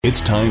It's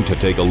time to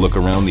take a look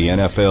around the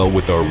NFL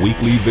with our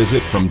weekly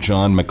visit from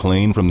John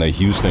McClain from the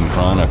Houston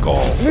Chronicle.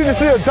 I need to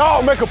see a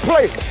dog make a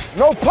play.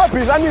 No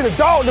puppies. I need a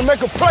dog to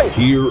make a play.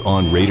 Here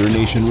on Raider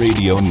Nation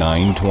Radio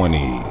 920.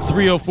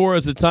 3:04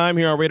 is the time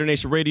here on Raider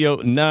Nation Radio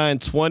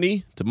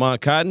 920. Damon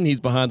Cotton, he's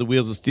behind the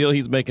wheels of steel.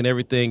 He's making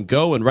everything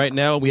go. And right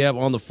now we have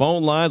on the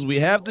phone lines,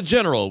 we have the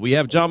general. We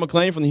have John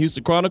McClain from the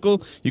Houston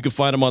Chronicle. You can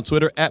find him on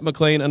Twitter at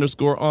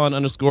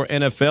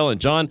McClain_on_NFL. And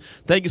John,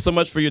 thank you so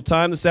much for your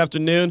time this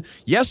afternoon.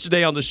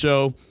 Yesterday on the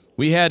show,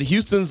 we had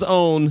Houston's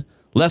own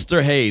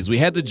Lester Hayes. We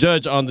had the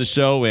judge on the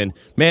show, and,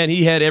 man,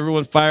 he had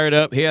everyone fired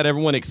up. He had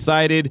everyone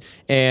excited,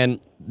 and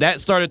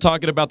that started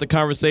talking about the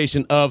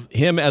conversation of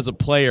him as a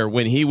player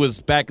when he was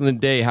back in the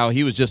day, how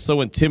he was just so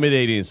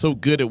intimidating and so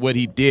good at what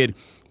he did.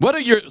 What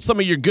are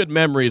some of your good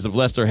memories of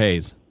Lester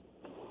Hayes?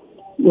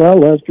 Well,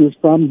 Lester's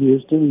from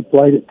Houston. He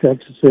played at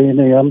Texas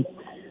A&M.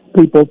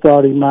 People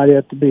thought he might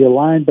have to be a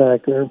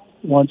linebacker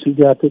once he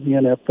got to the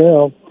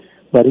NFL,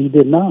 but he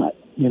did not.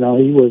 You know,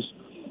 he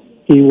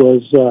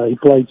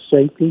played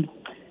safety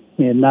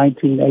in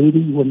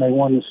 1980 when they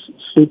won the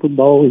Super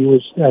Bowl. He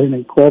had an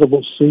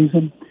incredible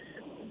season.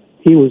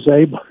 He was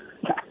able.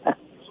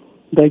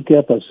 They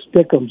kept a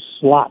Stickum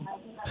slop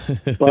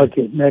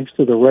bucket next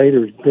to the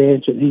Raiders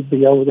bench, and he'd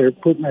be over there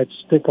putting that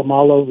Stickum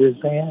all over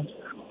his hands.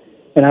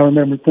 And I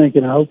remember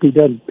thinking, I hope he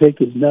doesn't pick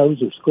his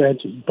nose or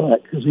scratch his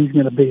butt because he's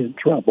going to be in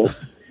trouble.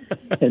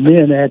 And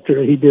then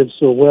after he did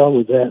so well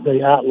with that,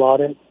 they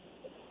outlawed it.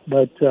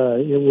 But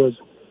it was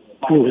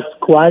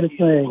quite a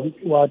thing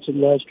watching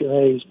Lester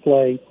Hayes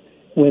play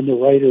when the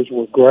Raiders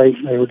were great.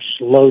 They were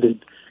just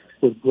loaded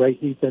with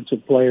great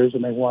defensive players,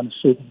 and they won the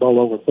Super Bowl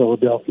over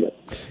Philadelphia.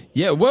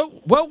 Yeah,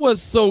 what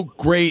was so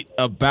great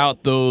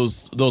about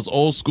those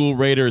old school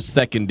Raiders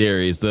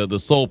secondaries, the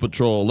Soul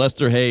Patrol,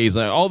 Lester Hayes,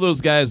 all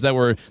those guys that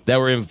were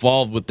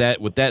involved with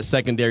that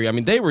secondary? I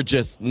mean, they were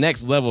just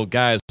next level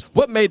guys.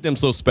 What made them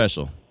so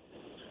special?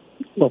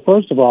 Well,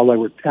 first of all, they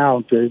were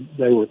talented.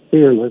 They were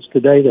fearless.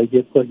 Today, they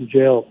get put in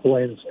jail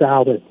playing the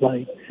style they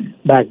played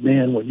back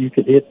then, when you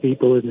could hit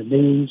people in the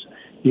knees,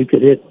 you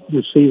could hit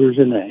receivers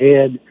in the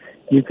head,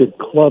 you could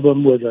club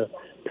them with a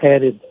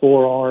padded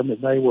forearm,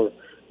 and they were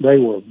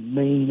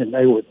mean, and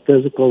they were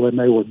physical, and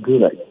they were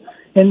good.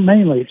 And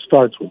mainly, it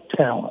starts with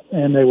talent,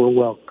 and they were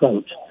well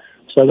coached.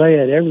 So they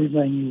had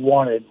everything you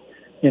wanted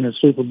in a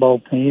Super Bowl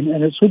team,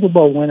 and a Super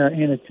Bowl winner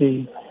and a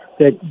team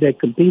that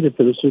competed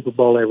for the Super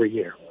Bowl every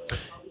year.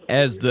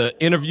 As the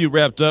interview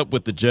wrapped up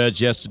with the judge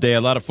yesterday,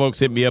 a lot of folks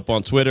hit me up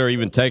on Twitter or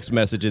even text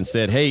message and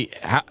said, "Hey,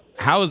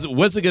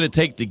 what's it going to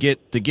take to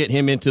get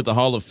him into the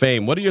Hall of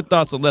Fame?" What are your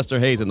thoughts on Lester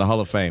Hayes in the Hall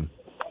of Fame?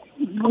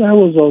 There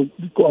was a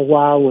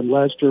while when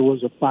Lester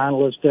was a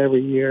finalist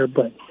every year,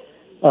 but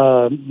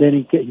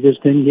then he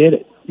just didn't get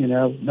it. You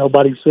know,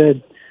 nobody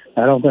said,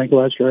 "I don't think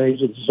Lester Hayes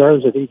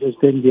deserves it." He just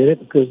didn't get it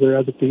because there are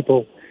other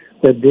people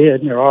that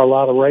did, and there are a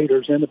lot of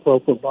Raiders in the Pro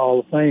Football Hall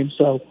of Fame.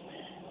 So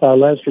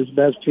Lester's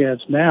best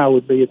chance now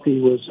would be if he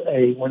was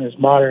when his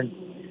modern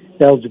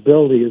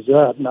eligibility is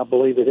up, and I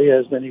believe it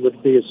is, then he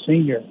would be a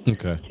senior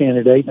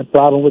candidate. And the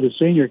problem with the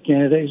senior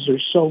candidates,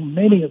 there's so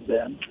many of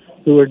them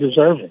who are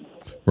deserving.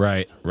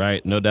 Right,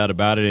 no doubt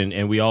about it,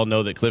 and we all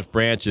know that Cliff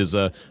Branch is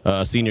a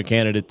senior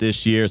candidate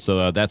this year,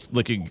 so that's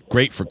looking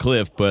great for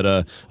Cliff,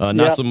 but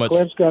not so much.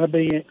 Cliff's going to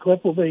be in.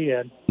 Cliff will be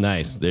in.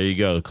 Nice, there you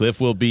go.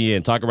 Cliff will be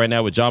in. Talking right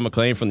now with John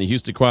McClain from the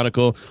Houston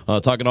Chronicle,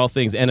 talking all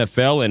things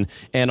NFL,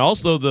 and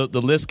also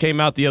the list came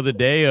out the other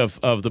day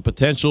of the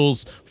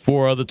potentials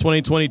for the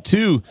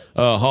 2022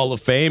 Hall of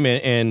Fame,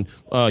 and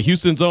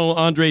Houston's own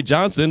Andre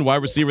Johnson,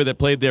 wide receiver that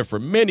played there for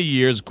many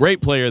years,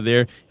 great player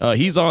there.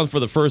 He's on for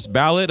the first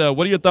ballot.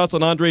 What are your thoughts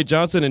on Andre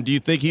Johnson, and do you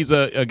think he's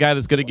a guy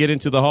that's going to get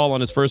into the Hall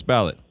on his first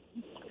ballot?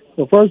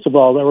 Well, first of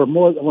all, there were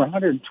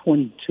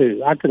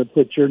 122. I could have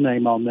put your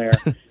name on there,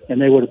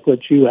 and they would have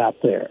put you out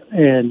there.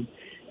 And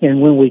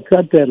when we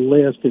cut that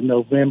list in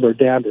November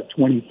down to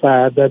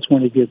 25, that's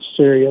when it gets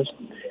serious.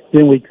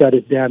 Then we cut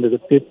it down to the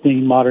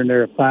 15 modern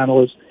era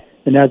finalists,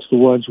 and that's the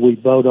ones we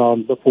vote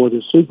on before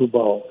the Super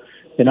Bowl.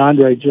 And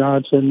Andre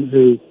Johnson,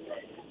 who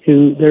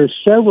there's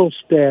several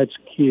stats,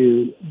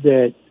 Q,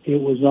 that it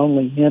was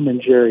only him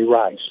and Jerry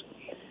Rice.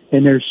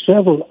 And there's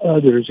several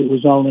others, it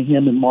was only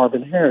him and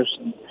Marvin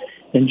Harrison.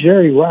 And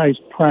Jerry Rice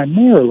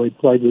primarily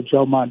played with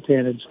Joe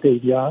Montana and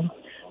Steve Young.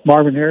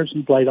 Marvin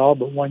Harrison played all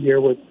but 1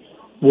 year with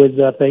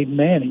Peyton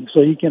Manning.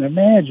 So you can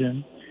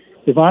imagine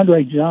if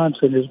Andre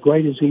Johnson, as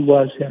great as he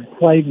was, had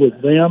played with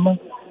them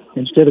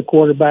instead of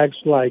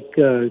quarterbacks like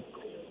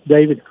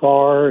David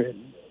Carr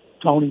and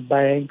Tony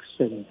Banks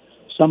and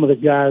some of the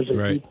guys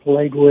that he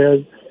played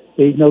with,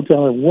 there's no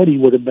telling what he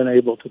would have been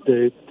able to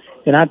do.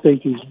 And I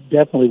think he's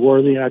definitely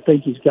worthy, and I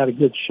think he's got a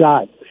good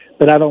shot.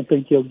 But I don't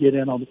think he'll get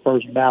in on the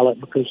first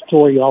ballot because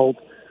Torrey Holt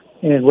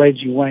and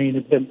Reggie Wayne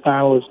have been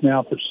finalists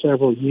now for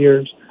several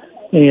years.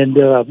 And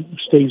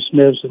Steve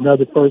Smith's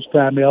another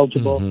first-time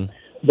eligible. Mm-hmm.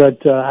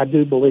 But I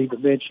do believe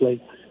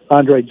eventually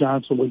Andre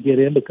Johnson will get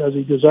in because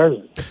he deserves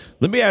it.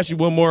 Let me ask you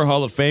one more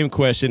Hall of Fame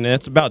question, and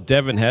it's about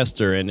Devin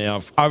Hester. And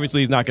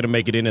obviously, he's not going to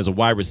make it in as a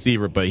wide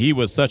receiver, but he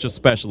was such a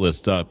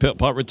specialist.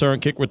 Punt return,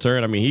 kick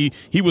return. I mean,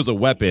 he was a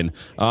weapon.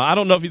 I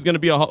don't know if he's going to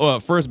be a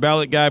first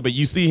ballot guy, but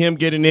you see him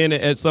getting in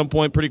at some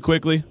point pretty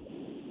quickly?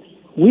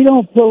 We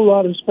don't put a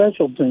lot of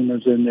special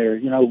teamers in there.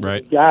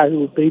 Right. The guy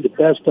who would be the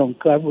best on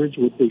coverage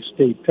would be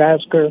Steve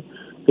Tasker.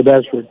 The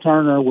best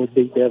returner would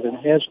be Devin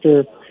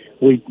Hester.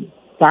 We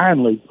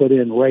finally put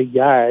in Ray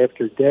Guy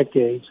after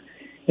decades.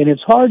 And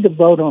it's hard to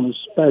vote on a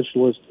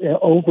specialist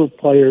over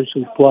players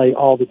who play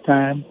all the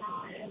time.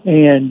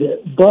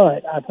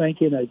 But I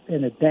think in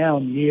a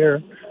down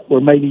year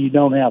where maybe you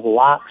don't have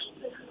locks,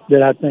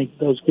 that I think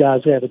those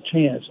guys have a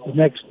chance. The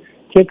next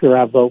kicker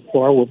I vote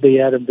for will be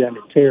Adam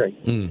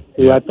Vinatieri,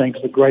 who I think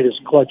is the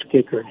greatest clutch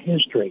kicker in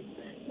history.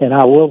 And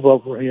I will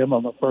vote for him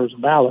on the first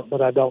ballot,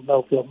 but I don't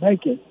know if he'll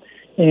make it.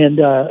 And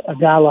a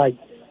guy like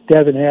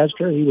Devin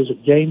Hester, he was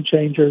a game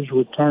changer as a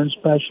return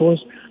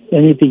specialist.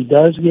 And if he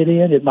does get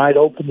in, it might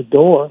open the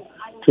door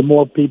to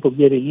more people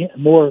getting in,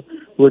 more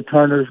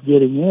returners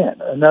getting in.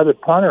 Another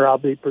punter I'll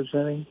be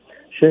presenting,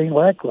 Shane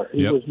Leckler.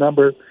 He was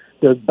number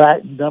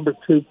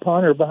 2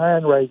 punter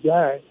behind Ray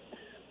Guy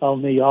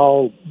on the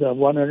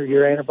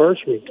 100-year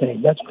anniversary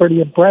team. That's pretty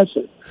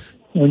impressive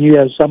when you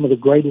have some of the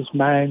greatest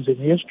minds in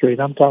history.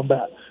 And I'm talking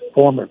about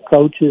former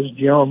coaches,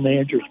 general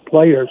managers,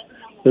 players,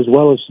 as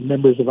well as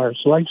members of our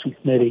selection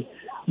committee,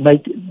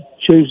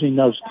 choosing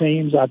those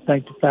teams. I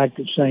think the fact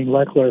that Shane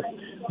Leckler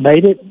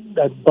made it,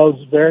 that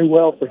bodes very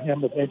well for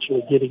him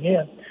eventually getting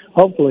in.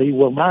 Hopefully,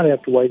 we'll not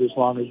have to wait as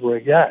long as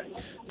Ray Guy.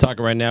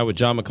 Talking right now with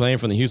John McClain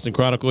from the Houston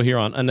Chronicle here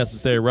on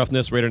Unnecessary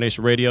Roughness, Raider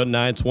Nation Radio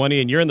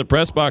 920. And you're in the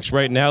press box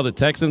right now. The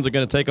Texans are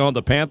going to take on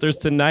the Panthers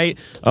tonight.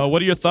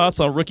 What are your thoughts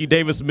on rookie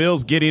Davis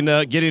Mills getting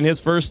his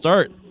first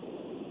start?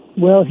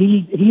 Well,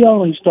 he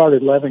only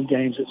started 11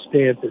 games at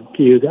Stanford,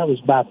 Q. That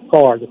was by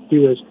far the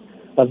fewest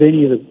of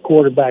any of the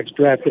quarterbacks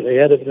drafted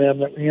ahead of him.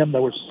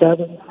 There were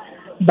 7.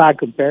 By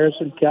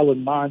comparison,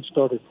 Kellen Mond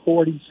started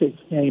 46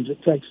 games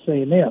at Texas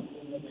A&M.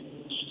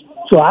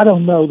 So I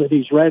don't know that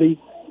he's ready,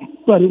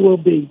 but it will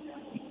be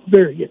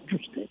very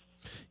interesting.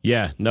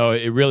 Yeah, no,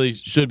 it really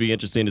should be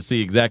interesting to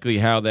see exactly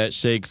how that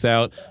shakes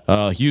out.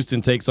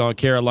 Houston takes on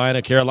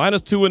Carolina.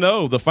 Carolina's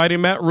 2-0, the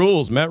Fighting Matt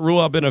Rules. Matt Rule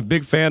I've been a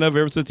big fan of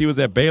ever since he was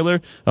at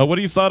Baylor. What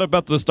do you thought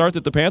about the start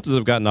that the Panthers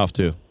have gotten off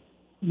to?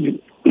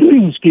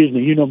 Excuse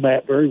me, you know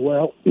Matt very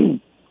well.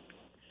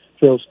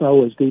 Phil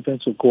Snow is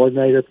defensive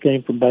coordinator,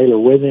 came from Baylor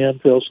with him.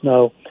 Phil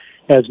Snow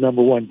has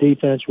number 1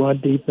 defense,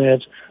 run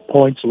defense,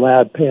 points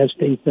allowed, pass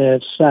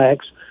defense,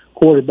 sacks,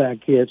 quarterback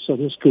hits, so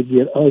this could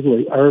get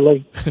ugly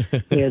early.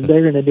 And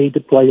they're going to need to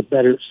play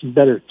some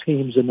better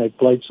teams than they've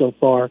played so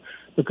far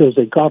because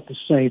they caught the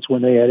Saints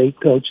when they had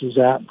 8 coaches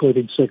out,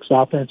 including 6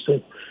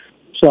 offensive.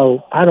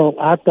 So I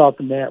thought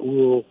the Matt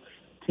Rule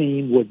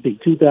team would be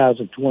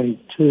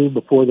 2022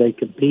 before they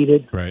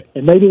competed. Right.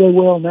 And maybe they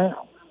will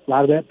now. A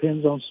lot of that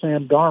depends on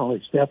Sam Darnold.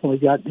 He's definitely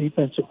got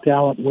defensive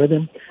talent with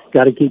him.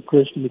 Got to keep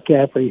Christian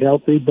McCaffrey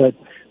healthy, but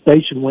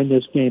they should win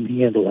this game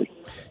handily.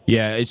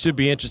 Yeah, it should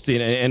be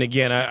interesting. And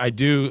again, I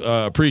do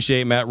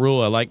appreciate Matt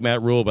Rule. I like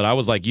Matt Rule, but I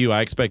was like you.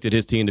 I expected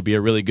his team to be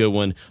a really good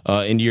one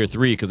in year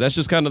 3 because that's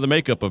just kind of the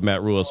makeup of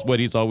Matt Rule. It's what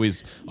he's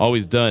always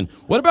done.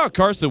 What about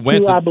Carson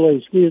Wentz? I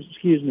believe,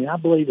 excuse me, I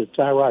believe if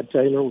Tyrod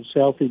Taylor was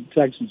healthy, the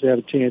Texans have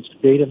a chance to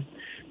beat him.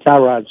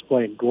 Tyrod's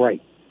playing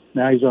great.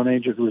 Now he's on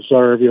injured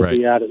reserve. He'll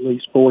be out at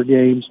least 4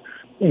 games.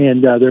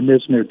 And they're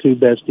missing their 2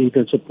 best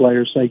defensive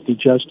players, safety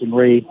Justin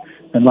Reed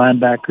and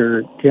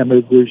linebacker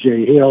Kamu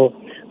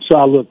Grugier-Hill. So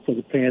I look for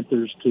the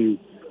Panthers to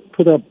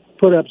put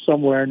up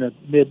somewhere in the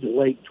mid to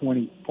late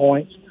 20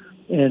 points.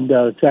 And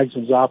the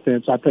Texans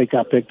offense, I think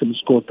I picked them to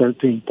score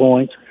 13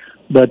 points.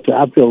 But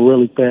I feel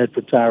really bad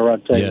for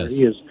Tyrod Taylor. Yes.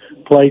 He has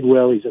played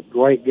well. He's a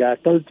great guy.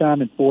 3rd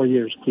time in 4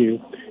 years,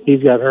 Q.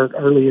 He's got hurt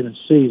early in the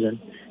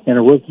season, and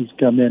a rookie's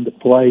come in to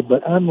play.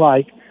 But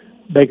unlike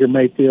Baker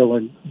Mayfield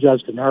and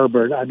Justin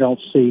Herbert, I don't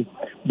see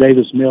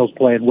Davis Mills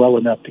playing well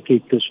enough to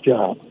keep this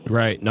job.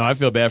 Right. No, I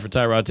feel bad for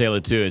Tyrod Taylor,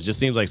 too. It just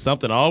seems like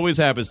something always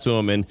happens to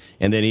him, and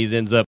then he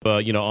ends up,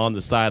 on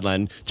the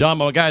sideline. John,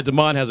 my guy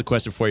Damon has a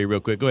question for you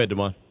real quick. Go ahead,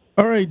 Damon.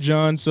 All right,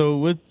 John. So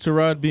with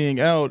Tyrod being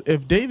out,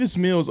 if Davis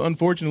Mills,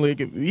 unfortunately,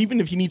 even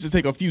if he needs to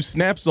take a few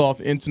snaps off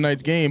in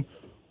tonight's game,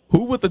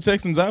 who would the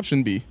Texans'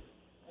 option be?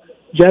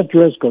 Jeff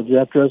Driscoll.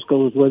 Jeff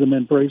Driscoll was with him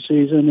in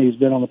preseason. He's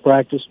been on the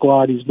practice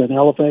squad. He's been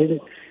elevated.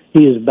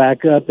 He is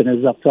back up, and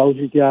as I've told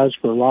you guys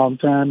for a long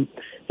time,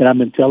 and I've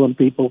been telling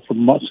people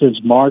since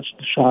March,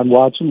 Deshaun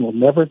Watson will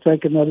never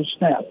take another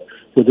snap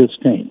with this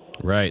team.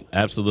 Right,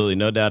 absolutely,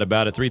 no doubt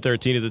about it.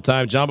 3:13 is the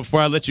time. John, before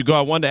I let you go,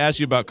 I wanted to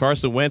ask you about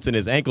Carson Wentz and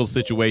his ankle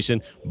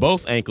situation,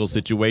 both ankle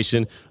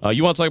situation.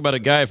 You want to talk about a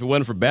guy, if it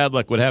wasn't for bad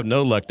luck, would have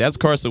no luck. That's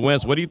Carson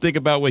Wentz. What do you think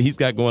about what he's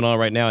got going on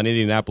right now in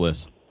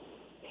Indianapolis?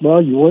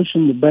 Well, you wish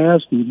him the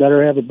best. You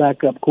better have a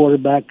backup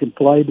quarterback can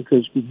play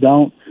because if you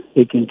don't,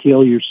 it can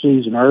kill your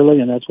season early,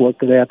 and that's what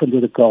could happen to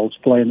the Colts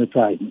playing the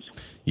Titans.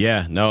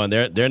 Yeah, no, and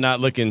they're not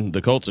looking.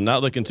 The Colts are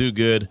not looking too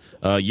good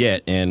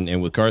yet,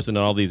 and with Carson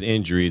and all these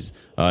injuries,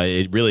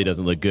 it really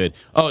doesn't look good.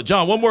 Oh,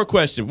 John, one more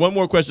question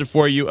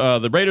for you.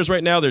 The Raiders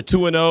right now, they're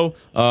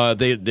 2-0.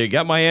 They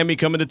got Miami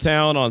coming to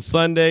town on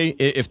Sunday.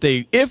 If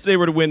they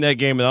were to win that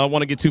game, and I don't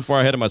want to get too far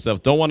ahead of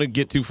myself, don't want to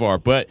get too far,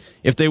 but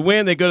if they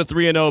win, they go to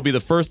 3-0. It'll be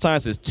the first time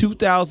since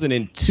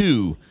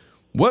 2002.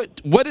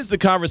 What is the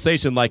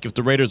conversation like if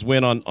the Raiders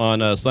win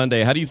on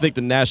Sunday? How do you think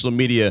the national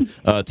media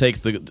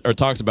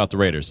talks about the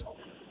Raiders?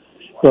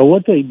 Well,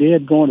 what they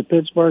did going to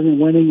Pittsburgh and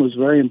winning was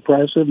very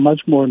impressive, much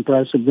more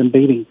impressive than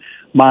beating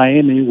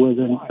Miami with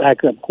a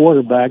backup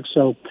quarterback.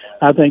 So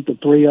I think the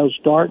 3-0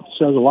 start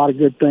says a lot of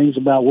good things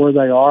about where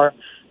they are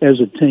as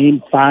a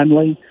team,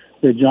 finally,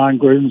 that John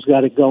Gruden's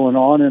got it going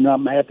on, and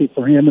I'm happy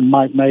for him and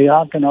Mike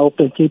Mayock, and I hope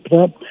they keep it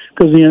up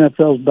because the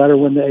NFL's better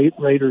when the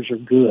Raiders are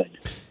good.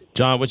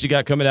 John, what you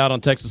got coming out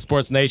on Texas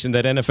Sports Nation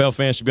that NFL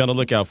fans should be on the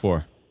lookout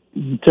for?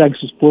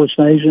 Texas Sports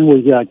Nation,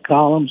 we've got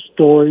columns,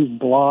 stories,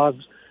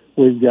 blogs,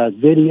 we've got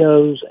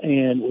videos,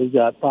 and we've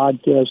got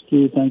podcasts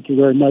too. Thank you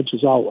very much,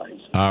 as always.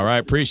 All right.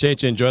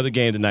 Appreciate you. Enjoy the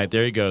game tonight.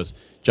 There he goes.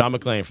 John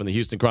McClain from the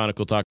Houston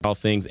Chronicle, talking all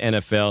things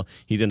NFL.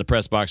 He's in the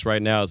press box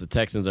right now as the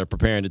Texans are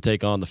preparing to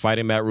take on the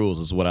Fighting Matt Rules,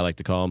 is what I like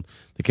to call them,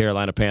 the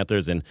Carolina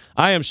Panthers. And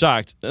I am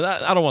shocked.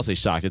 I don't want to say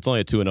shocked. It's only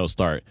a 2-0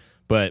 start.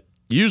 But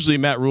usually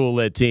Matt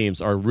Rule-led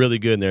teams are really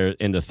good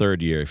in the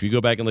third year. If you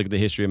go back and look at the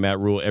history of Matt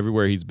Rule,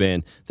 everywhere he's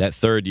been, that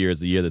third year is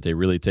the year that they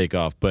really take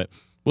off. But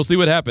we'll see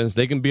what happens.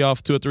 They can be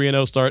off to a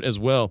 3-0 start as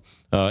well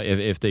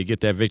if they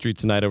get that victory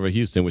tonight over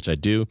Houston, which I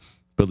do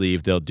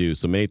believe they'll do.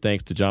 So many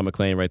thanks to John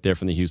McClain right there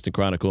from the Houston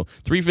Chronicle.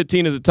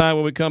 3:15 is the time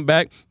when we come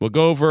back. We'll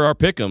go over our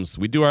pick'ems.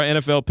 We do our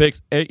NFL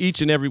picks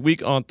each and every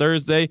week on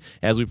Thursday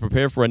as we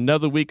prepare for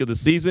another week of the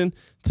season.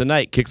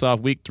 Tonight kicks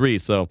off week 3.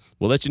 So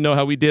we'll let you know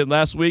how we did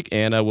last week,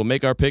 and we'll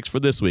make our picks for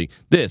this week.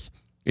 This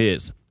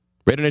is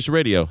Raider Nation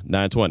Radio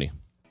 920.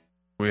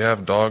 We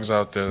have dogs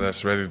out there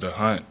that's ready to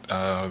hunt.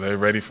 They're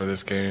ready for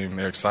this game.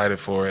 They're excited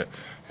for it,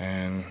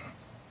 and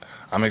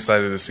I'm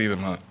excited to see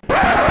them hunt.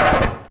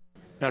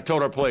 And I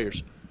told our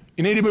players,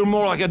 you need to be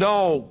more like a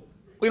dog.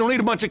 We don't need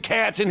a bunch of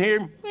cats in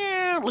here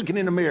looking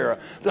in the mirror.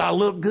 Do I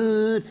look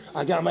good?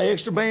 I got my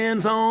extra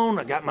bands on.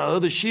 I got my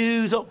other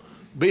shoes on.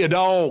 Be a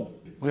dog.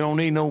 We don't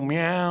need no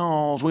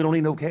meows. We don't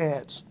need no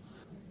cats.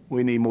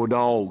 We need more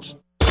dogs.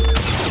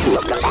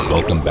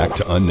 Welcome back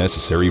to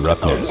Unnecessary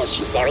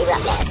Roughness.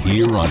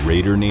 Here on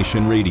Raider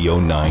Nation Radio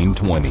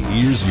 920.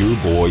 Here's your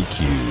boy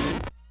Q.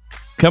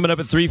 Coming up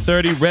at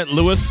 3:30, Rhett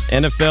Lewis,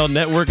 NFL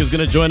Network, is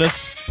going to join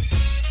us.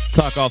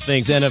 Talk all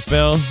things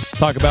NFL.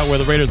 Talk about where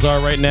the Raiders are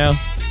right now.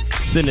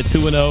 Sitting at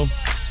 2-0.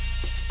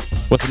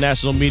 What's the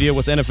national media,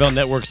 what's NFL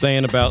Network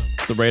saying about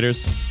the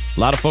Raiders? A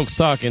lot of folks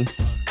talking.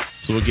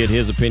 So we'll get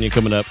his opinion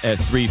coming up at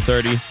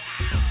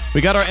 3:30.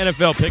 We got our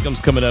NFL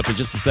pick'ems coming up in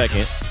just a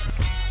second.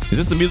 Is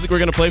this the music we're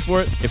going to play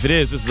for it? If it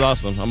is, this is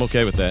awesome. I'm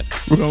okay with that.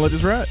 We're going to let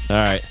this ride. All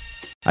right.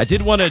 I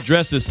did want to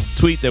address this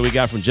tweet that we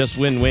got from Just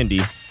Win Wendy.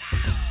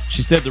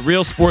 She said the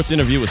Real Sports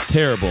interview was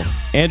terrible.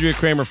 Andrea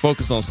Kramer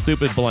focused on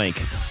stupid blank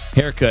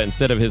haircut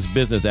instead of his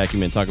business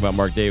acumen, talk about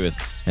Mark Davis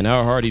and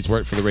how hard he's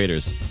worked for the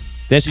Raiders.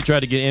 Then she tried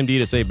to get MD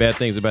to say bad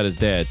things about his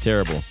dad.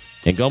 Terrible.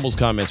 And Gumbel's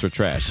comments were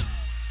trash.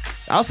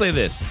 I'll say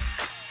this.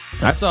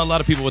 I saw a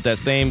lot of people with that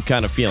same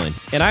kind of feeling.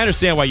 And I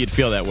understand why you'd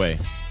feel that way.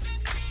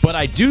 But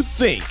I do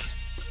think,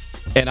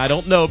 and I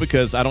don't know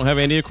because I don't have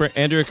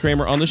Andrea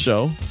Kramer on the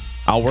show.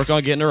 I'll work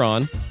on getting her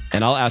on,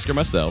 and I'll ask her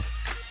myself.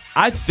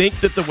 I think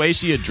that the way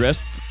she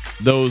addressed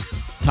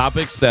those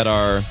topics that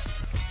are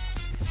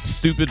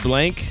stupid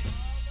blank,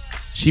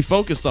 she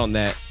focused on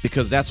that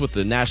because that's what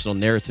the national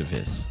narrative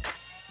is.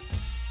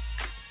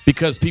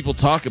 Because people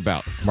talk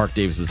about Mark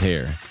Davis's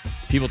hair.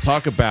 People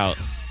talk about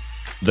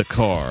the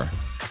car.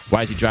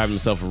 Why is he driving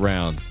himself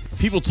around?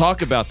 People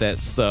talk about that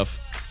stuff.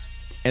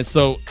 And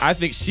so I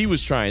think she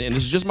was trying, and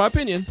this is just my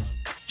opinion,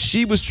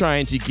 she was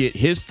trying to get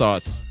his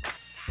thoughts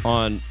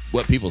on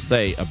what people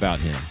say about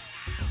him.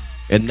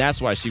 And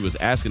that's why she was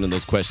asking him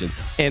those questions.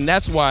 And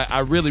that's why I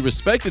really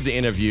respected the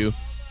interview,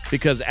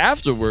 because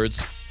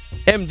afterwards,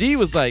 MD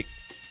was like,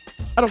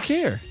 I don't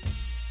care.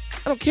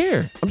 I don't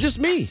care. I'm just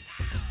me.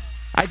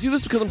 I do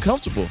this because I'm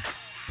comfortable.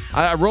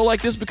 I roll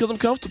like this because I'm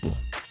comfortable.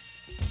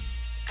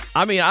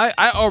 I mean,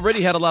 I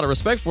already had a lot of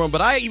respect for him,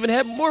 but I even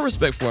had more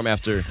respect for him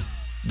after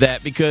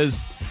that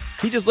because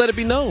he just let it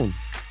be known.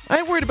 I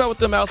ain't worried about what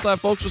them outside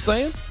folks were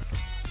saying.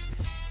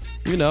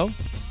 You know?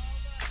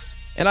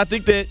 And I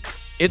think that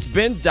it's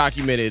been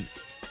documented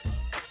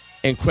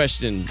and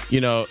questioned, you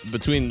know,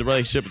 between the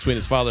relationship between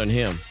his father and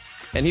him.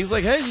 And he's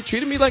like, hey, you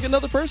treated me like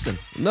another person,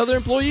 another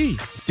employee.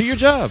 Do your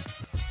job.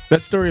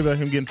 That story about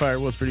him getting fired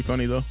was pretty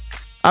funny, though.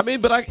 I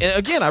mean, but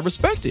I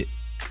respect it.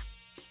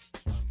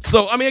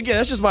 So, I mean, again,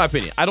 that's just my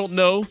opinion. I don't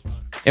know.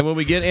 And when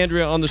we get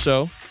Andrea on the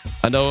show,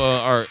 I know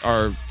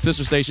our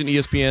sister station,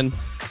 ESPN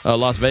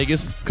Las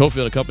Vegas,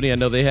 Cofield and Company, I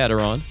know they had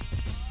her on.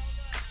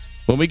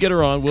 When we get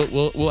her on,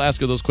 we'll ask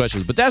her those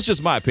questions. But that's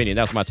just my opinion.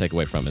 That's my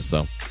takeaway from it.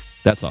 So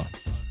that's all.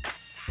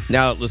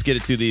 Now let's get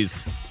into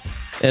these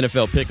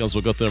NFL pick'ems.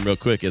 We'll go through them real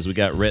quick as we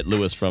got Rhett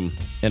Lewis from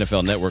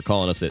NFL Network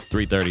calling us at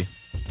 3:30.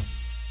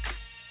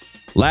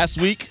 Last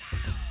week,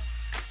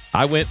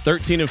 I went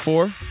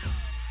 13-4.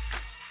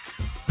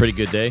 Pretty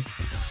good day.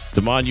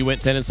 Damon, you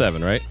went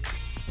 10-7, right?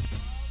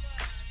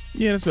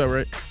 Yeah, that's about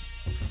right.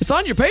 It's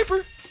on your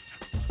paper.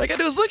 All I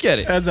gotta do is look at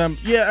it.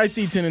 I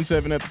see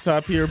 10-7 at the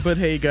top here. But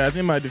hey, guys,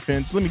 in my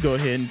defense, let me go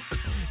ahead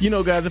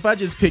and, guys, if I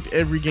just picked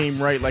every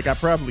game right, like I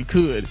probably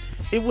could,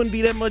 it wouldn't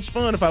be that much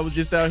fun if I was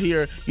just out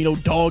here,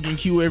 dogging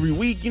Q every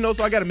week.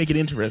 So I got to make it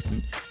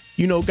interesting.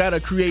 Got to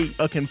create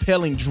a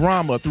compelling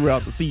drama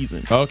throughout the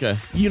season. Okay.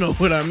 You know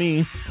what I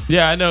mean?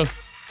 Yeah, I know.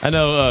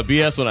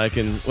 BS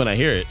when I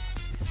hear it.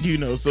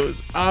 So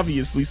it's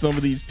obviously some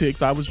of these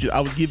picks I was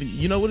giving you.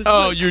 You know what it's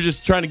like? Oh, you're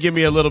just trying to give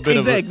me a little bit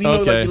exactly.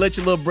 of like you let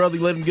your little brother,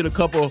 let him get a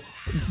couple.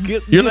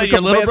 You're letting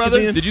your little brother?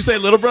 In. Did you say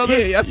little brother?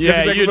 Yeah, that's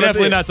exactly you're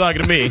definitely not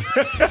talking to me.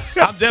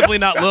 I'm definitely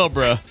not little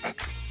bro.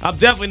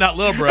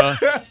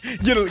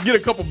 Get a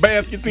couple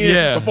baskets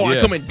in before I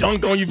come and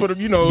dunk on you for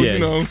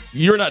the,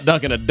 You're not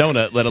dunking a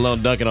donut, let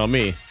alone dunking on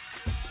me.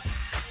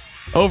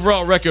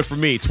 Overall record for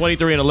me,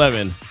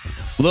 23-11.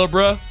 Lil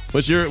bro,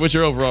 what's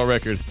your overall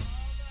record?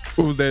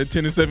 What was that?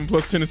 10-7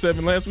 plus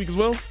 10-7 last week as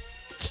well?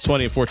 It's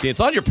 20-14. It's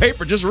on your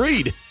paper. Just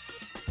read.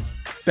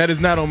 That is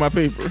not on my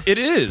paper. It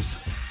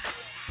is.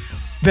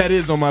 That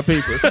is on my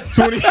paper.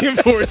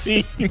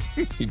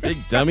 20-14. You big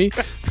dummy.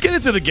 Let's get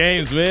into the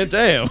games, man.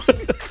 Damn.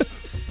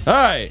 All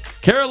right.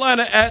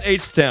 Carolina at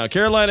H-Town.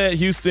 Carolina at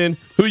Houston.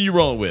 Who you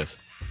rolling with?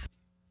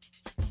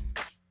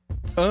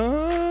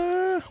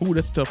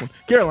 That's a tough one.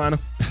 Carolina.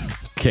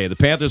 Okay, the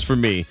Panthers for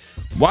me.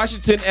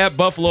 Washington at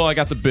Buffalo. I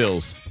got the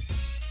Bills.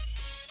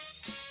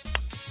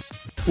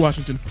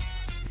 Washington.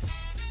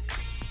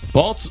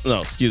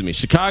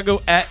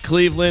 Chicago at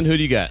Cleveland. Who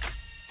do you got?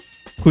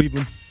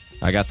 Cleveland.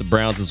 I got the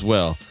Browns as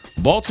well.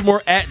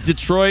 Baltimore at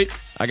Detroit.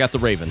 I got the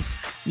Ravens.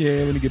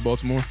 Yeah, let me get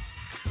Baltimore.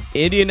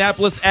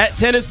 Indianapolis at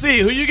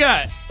Tennessee. Who you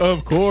got?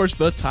 Of course,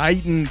 the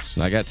Titans.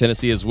 I got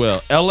Tennessee as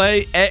well.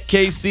 LA at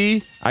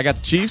KC. I got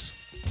the Chiefs.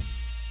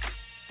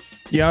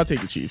 Yeah, I'll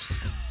take the Chiefs.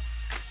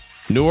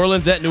 New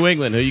Orleans at New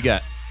England. Who you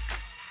got?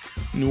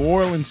 New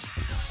Orleans.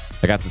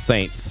 I got the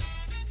Saints.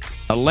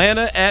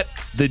 Atlanta at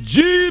the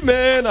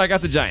G-Men. I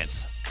got the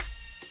Giants.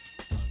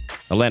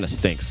 Atlanta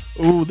stinks.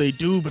 Oh, they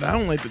do, but I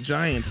don't like the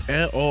Giants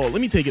at all.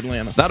 Let me take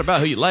Atlanta. It's not about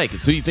who you like.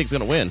 It's who you think's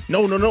going to win.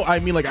 No. I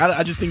mean,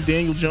 I just think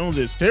Daniel Jones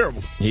is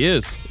terrible. He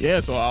is.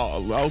 Yeah, so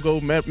I'll go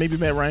maybe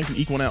Matt Ryan can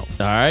eke one out.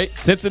 All right.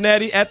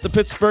 Cincinnati at the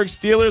Pittsburgh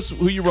Steelers.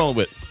 Who you rolling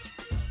with?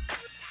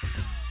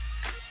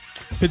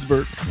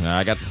 Pittsburgh.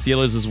 I got the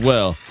Steelers as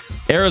well.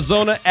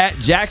 Arizona at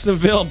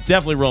Jacksonville. I'm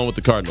definitely rolling with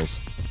the Cardinals.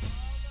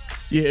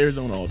 Yeah,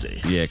 Arizona all day.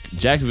 Yeah,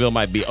 Jacksonville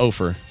might be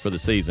over for the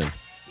season.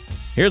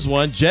 Here's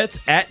one. Jets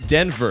at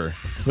Denver.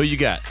 Who you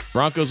got?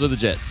 Broncos or the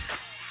Jets?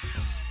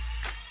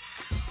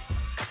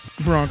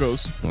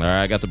 Broncos. All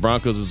right, I got the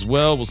Broncos as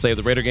well. We'll save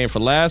the Raider game for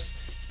last.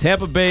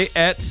 Tampa Bay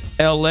at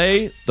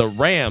L.A. The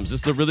Rams.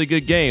 This is a really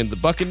good game. The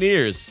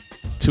Buccaneers,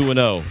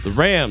 2-0. The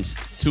Rams,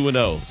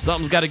 2-0.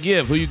 Something's got to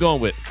give. Who you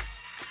going with?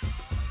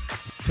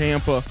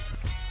 Tampa.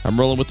 I'm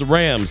rolling with the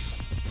Rams.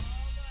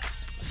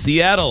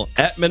 Seattle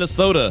at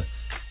Minnesota.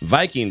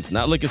 Vikings,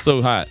 not looking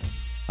so hot.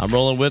 I'm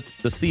rolling with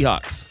the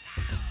Seahawks.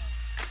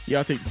 Yeah,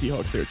 I'll take the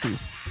Seahawks there, too.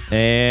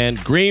 And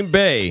Green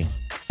Bay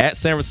at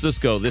San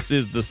Francisco. This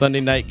is the Sunday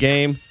night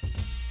game.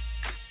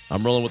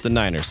 I'm rolling with the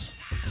Niners.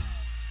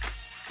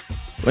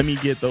 Let me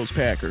get those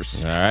Packers.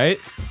 All right.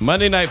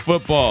 Monday Night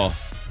Football.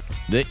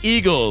 The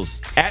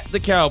Eagles at the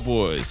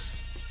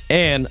Cowboys.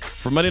 And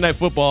for Monday Night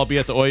Football, I'll be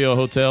at the Oyo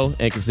Hotel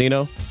and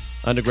Casino.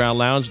 Underground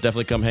Lounge.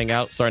 Definitely come hang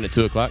out starting at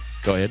 2 o'clock.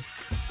 Go ahead.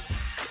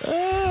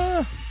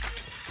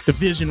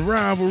 Division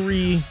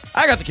rivalry.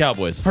 I got the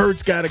Cowboys.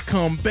 Hurts got to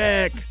come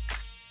back.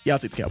 Yeah, I'll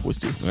take the Cowboys,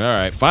 too. All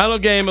right. Final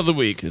game of the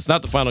week. It's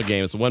not the final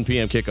game. It's a 1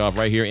 p.m. kickoff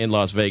right here in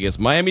Las Vegas.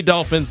 Miami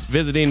Dolphins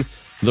visiting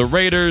the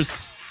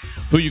Raiders.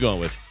 Who you going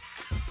with?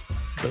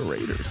 The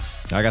Raiders.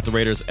 I got the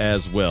Raiders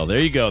as well. There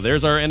you go.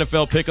 There's our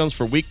NFL pick'ems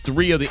for week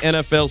 3 of the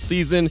NFL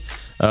season.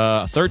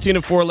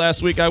 13-4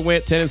 last week I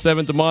went.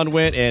 10-7 Damon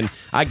went. And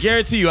I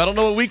guarantee you, I don't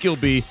know what week it'll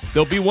be.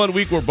 There'll be one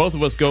week where both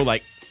of us go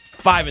like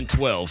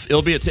 5-12.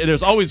 It'll be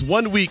there's always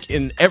one week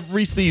in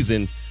every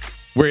season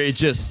where it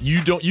just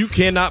you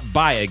cannot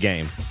buy a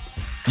game.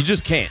 You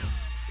just can't.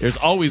 There's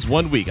always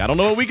one week. I don't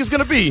know what week it's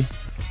gonna be.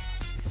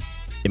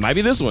 It might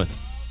be this one.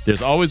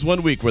 There's always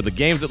one week where the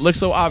games that look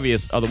so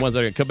obvious are the ones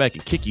that are gonna come back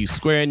and kick you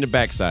square in the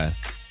backside.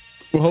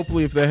 Well,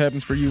 hopefully, if that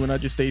happens for you and I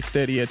just stay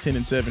steady at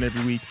 10-7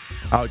 every week,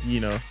 I'll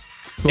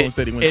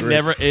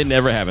It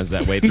never happens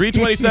that way.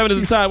 3:27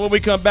 is the time. When we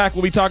come back,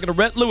 we'll be talking to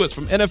Rhett Lewis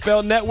from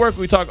NFL Network.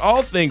 We talk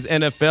all things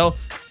NFL.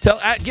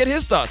 Get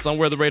his thoughts on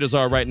where the Raiders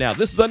are right now.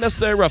 This is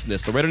Unnecessary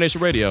Roughness, so Raider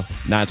Nation Radio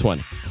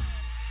 920.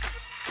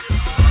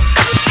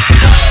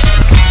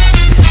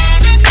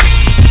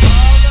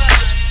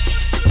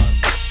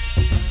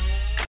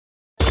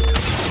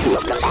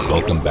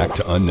 Welcome back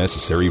to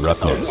Unnecessary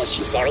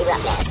Roughness.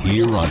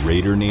 Here on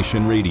Raider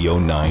Nation Radio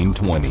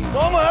 920. I'm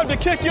gonna have to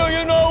kick you,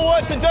 you know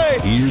what, today.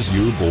 Here's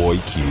your boy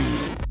Q.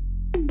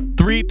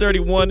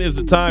 3:31 is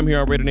the time here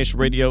on Raider Nation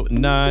Radio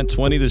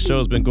 920. The show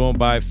has been going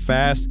by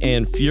fast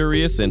and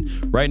furious, and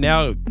right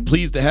now,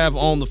 pleased to have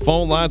on the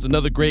phone lines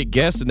another great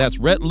guest, and that's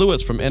Rhett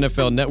Lewis from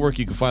NFL Network.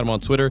 You can find him on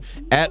Twitter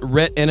at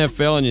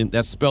RhettNFL, and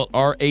that's spelled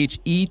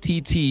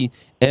RHETT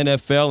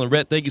NFL. And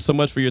Rhett, thank you so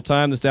much for your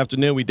time this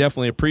afternoon. We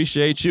definitely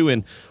appreciate you,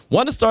 and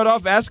want to start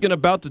off asking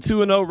about the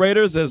 2-0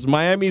 Raiders as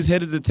Miami's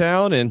headed to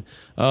town, and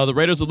the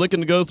Raiders are looking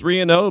to go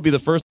 3-0. It'll be the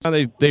first time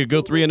they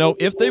go 3-0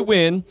 if they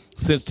win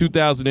since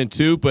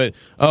 2002. But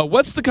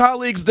what's the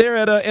colleagues there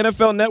at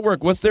NFL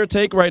Network? What's their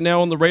take right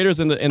now on the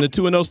Raiders and the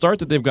 2-0 start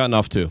that they've gotten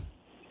off to?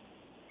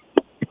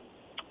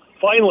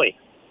 Finally,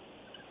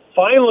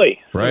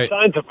 right. Some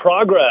signs of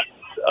progress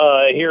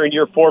here in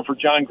year 4 for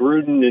John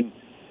Gruden, and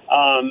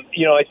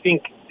I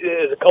think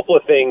there's a couple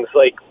of things.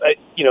 Like,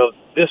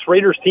 this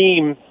Raiders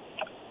team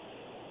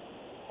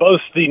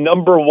boasts the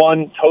number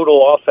 1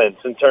 total offense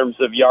in terms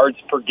of yards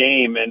per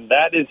game, and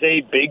that is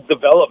a big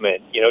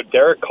development.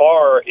 Derek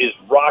Carr is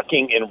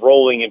rocking and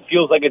rolling and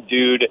feels like a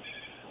dude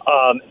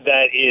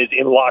that is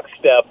in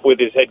lockstep with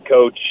his head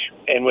coach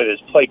and with his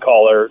play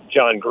caller,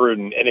 John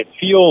Gruden, and it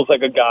feels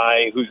like a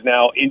guy who's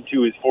now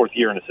into his 4th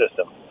year in the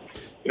system.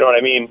 You know what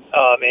I mean?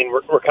 And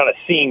we're kind of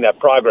seeing that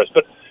progress.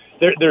 But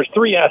there's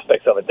 3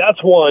 aspects of it.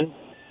 That's one.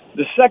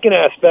 The second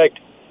aspect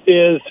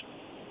is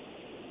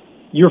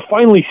you're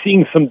finally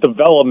seeing some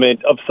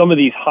development of some of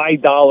these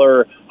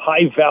high-dollar,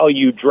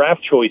 high-value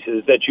draft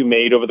choices that you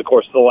made over the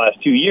course of the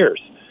last 2 years.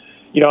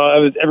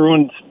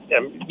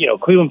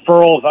 Cleveland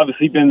Ferrell has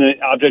obviously been the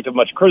object of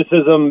much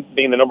criticism,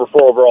 being the number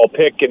 4 overall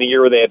pick in a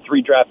year where they had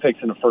 3 draft picks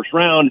in the first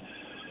round.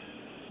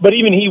 But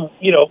even he,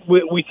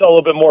 we saw a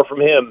little bit more from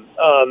him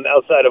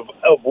outside of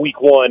week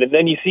 1. And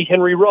then you see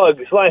Henry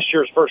Ruggs, last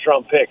year's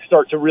first-round pick,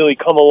 start to really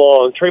come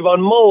along. Trayvon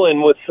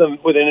Mullen with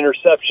an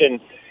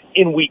interception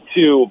in week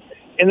 2.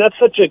 And that's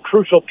such a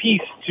crucial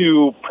piece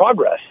to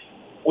progress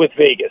with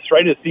Vegas,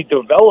 right? It's the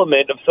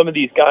development of some of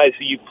these guys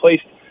who you've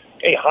placed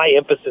a high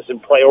emphasis and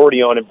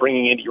priority on and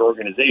bringing into your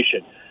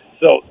organization.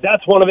 So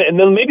that's one of it. And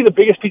then maybe the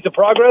biggest piece of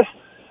progress,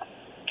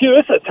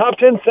 it's a top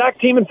 10 sack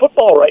team in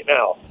football right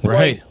now.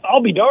 Right. Like,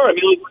 I'll be darned.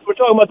 We're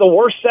talking about the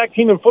worst sack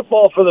team in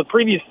football for the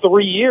previous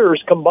 3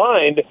 years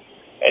combined.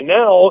 And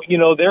now,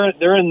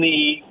 they're in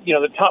the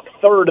top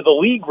third of the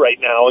league right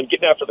now and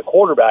getting after the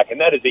quarterback, and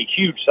that is a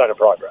huge sign of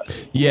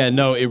progress. Yeah,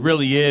 no, it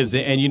really is.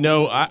 And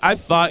I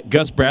thought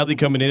Gus Bradley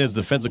coming in as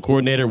defensive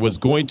coordinator was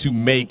going to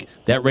make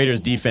that Raiders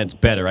defense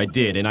better. I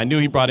did, and I knew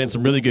he brought in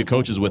some really good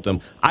coaches with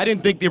him. I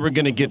didn't think they were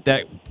going to get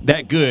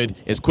that good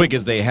as quick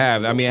as they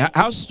have. I mean,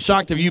 how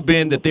shocked have you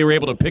been that they were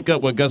able to pick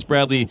up what Gus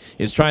Bradley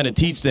is trying to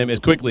teach them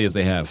as quickly as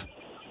they have?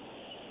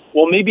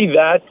 Well, maybe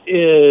that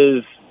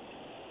is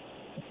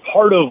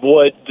part of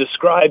what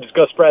describes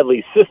Gus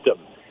Bradley's system.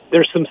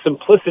 There's some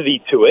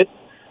simplicity to it.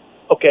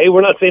 Okay,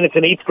 we're not saying it's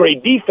an 8th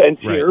grade defense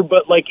here,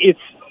 but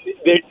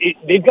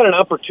they've got an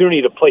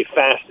opportunity to play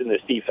fast in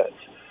this defense.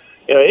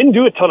 They didn't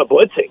do a ton of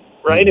blitzing,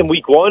 right? In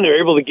week 1, they're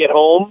able to get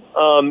home,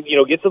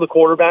 get to the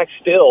quarterback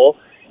still,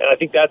 and I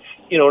think that's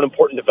an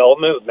important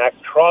development with Max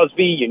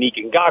Crosby, Unique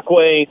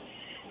Ngakoue,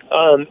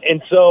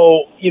 and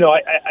so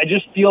I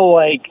just feel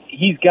like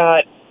he's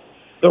got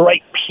the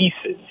right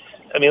pieces.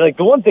 The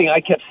one thing I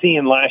kept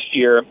seeing last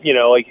year,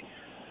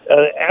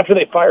 after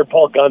they fired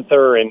Paul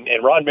Gunther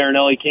and Rod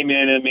Marinelli came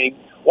in,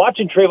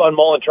 watching Trayvon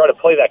Mullen try to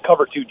play that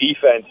cover 2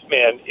 defense,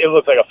 man, it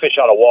looks like a fish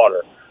out of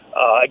water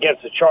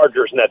against the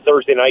Chargers in that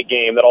Thursday night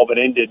game that all but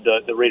ended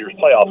the Raiders'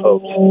 playoff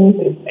hopes.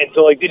 And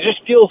so, it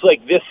just feels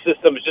like this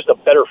system is just a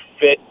better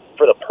fit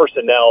for the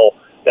personnel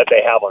that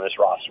they have on this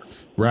roster.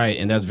 Right,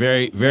 and that's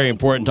very, very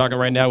important. Talking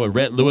right now with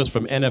Rhett Lewis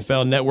from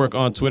NFL Network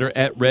on Twitter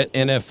at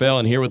RhettNFL,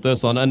 and here with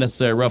us on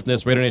Unnecessary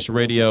Roughness, Raider Nation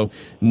Radio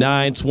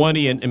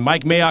 920. And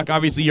Mike Mayock,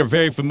 obviously, you're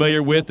very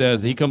familiar with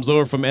as he comes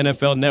over from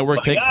NFL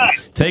Network,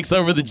 takes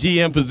over the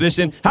GM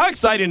position. How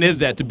exciting is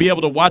that to be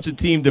able to watch a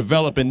team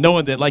develop and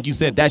knowing that, like you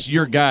said, that's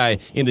your guy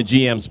in the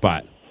GM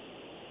spot?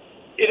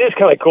 It is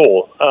kind of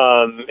cool.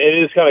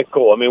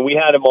 We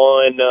had him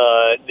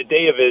on the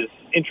day of his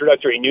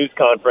introductory news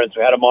conference.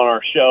 We had him on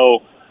our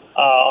show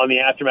on the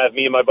aftermath.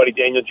 Me and my buddy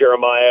Daniel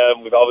Jeremiah.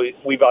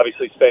 We've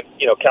obviously spent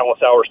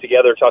countless hours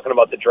together talking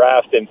about the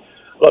draft. And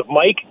look,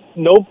 Mike,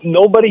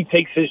 nobody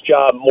takes his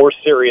job more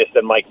serious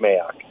than Mike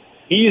Mayock.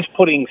 He is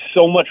putting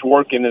so much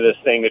work into this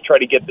thing to try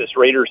to get this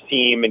Raiders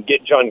team and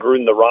get John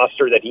Gruden the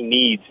roster that he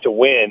needs to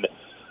win.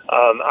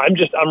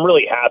 I'm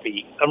really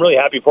happy. I'm really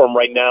happy for him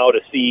right now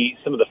to see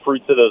some of the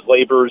fruits of those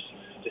labors,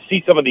 to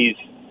see some of these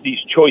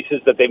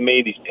choices that they've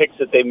made, these picks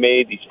that they've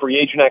made, these free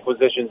agent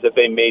acquisitions that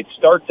they made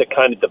start to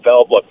kind of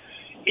develop. Look,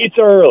 it's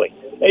early.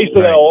 They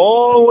still got a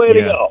long way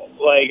to go.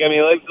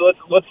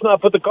 Let's not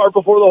put the cart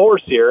before the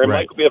horse here. And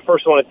Mike will be the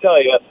first one to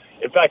tell you.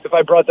 In fact, if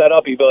I brought that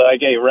up, he'd be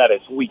like, "Hey, Red,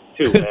 it's week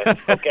 2, man.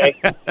 Okay,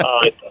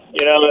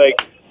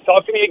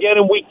 talk to me again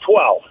in week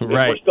 12.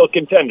 We're still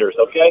contenders,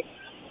 okay?"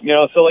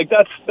 So like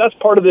that's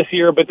part of this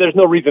year, but there's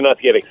no reason not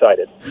to get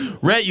excited.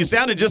 Rhett, you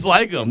sounded just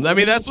like him. I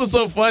mean, that's what's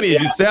so funny is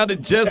you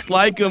sounded just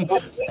like him.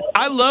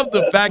 I love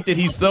the fact that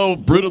he's so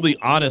brutally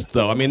honest,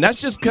 though. I mean, that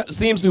just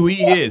seems who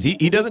he is.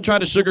 He doesn't try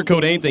to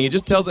sugarcoat anything. He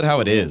just tells it how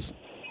it is.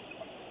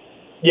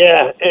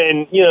 Yeah,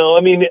 and he'll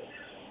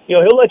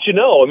let you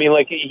know. I mean,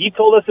 like he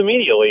told us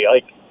immediately,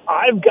 like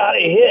I've got a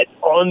hit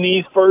on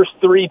these first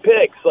 3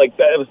 picks. Like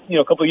that was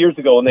a couple of years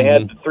ago when they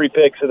had the 3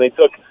 picks and they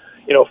took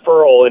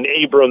Furl and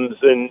Abram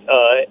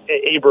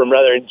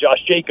and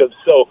Josh Jacobs.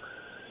 So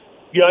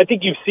I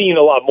think you've seen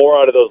a lot more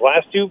out of those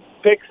last 2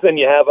 picks than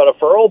you have out of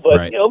Furl. But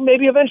right.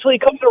 Maybe eventually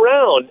it comes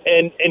around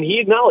and he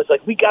acknowledged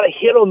like we got a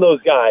hit on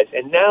those guys,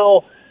 and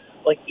now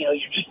like you're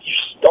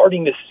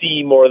starting to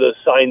see more of those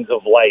signs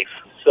of life.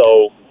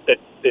 So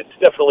it's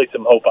definitely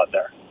some hope out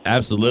there.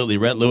 Absolutely.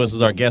 Rhett Lewis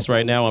is our guest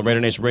right now on Raider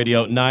Nation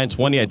Radio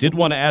 920. I did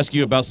want to ask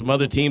you about some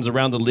other teams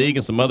around the league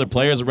and some other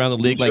players around the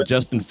league like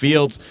Justin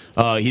Fields.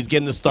 He's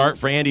getting the start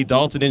for Andy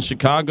Dalton in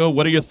Chicago.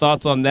 What are your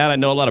thoughts on that? I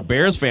know a lot of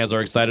Bears fans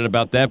are excited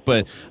about that,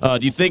 but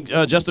do you think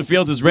Justin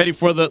Fields is ready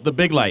for the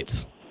big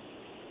lights?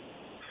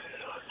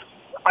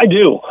 I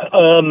do.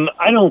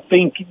 I don't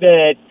think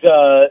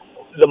that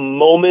the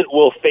moment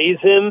will phase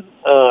him.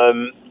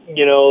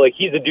 Like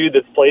he's a dude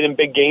that's played in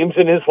big games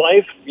in his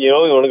life. You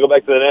want to go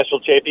back to the national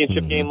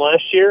championship game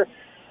last year,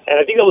 and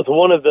I think that was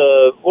one of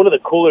the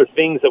cooler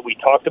things that we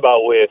talked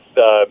about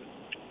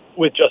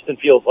with Justin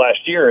Fields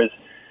last year is,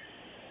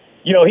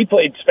 he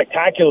played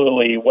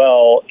spectacularly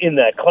well in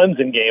that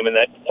Clemson game, in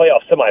that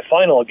playoff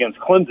semifinal against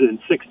Clemson,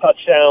 6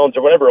 touchdowns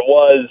or whatever it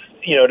was,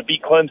 to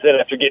beat Clemson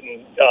after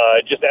getting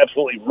just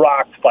absolutely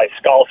rocked by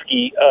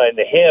Skalski in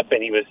the hip,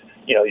 and he was,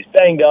 he's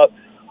banged up.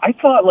 I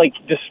thought, like,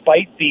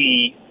 despite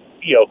the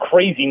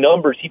crazy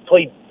numbers, he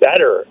played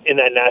better in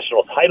that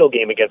national title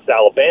game against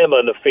Alabama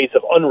in the face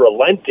of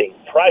unrelenting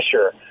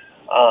pressure.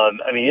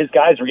 His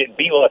guys were getting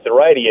beat left and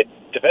right. He had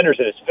defenders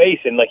in his face,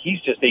 and like he's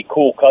just a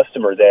cool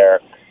customer there.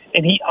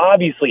 And he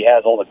obviously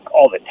has all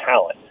the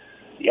talent,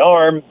 the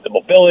arm, the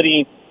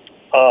mobility.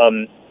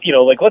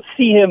 Let's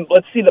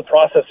see the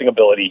processing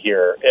ability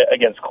here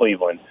against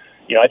Cleveland.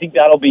 I think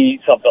that'll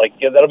be something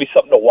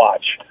to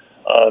watch.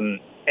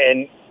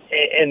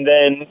 And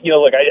then,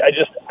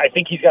 I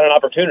think he's got an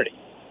opportunity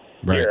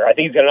here. I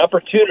think he's got an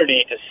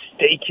opportunity to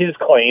stake his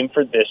claim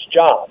for this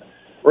job.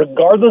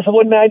 Regardless of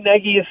what Matt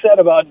Nagy has said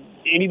about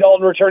Andy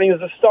Dalton returning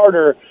as a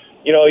starter,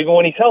 even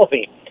when he's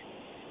healthy,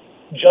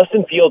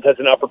 Justin Fields has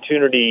an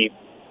opportunity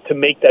to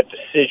make that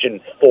decision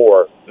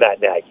for Matt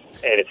Nagy,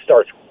 and it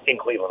starts in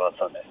Cleveland on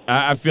Sunday.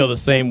 I feel the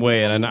same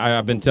way, and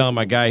I've been telling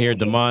my guy here,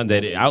 Damon,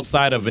 that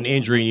outside of an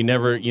injury, you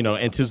never,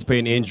 anticipate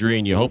an injury,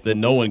 and you hope that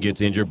no one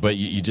gets injured. But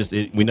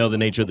we know the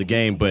nature of the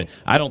game. But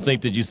I don't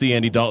think that you see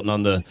Andy Dalton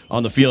on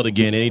the field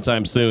again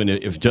anytime soon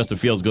if Justin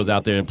Fields goes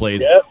out there and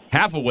plays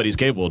half of what he's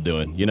capable of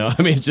doing.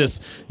 It's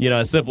just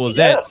as simple as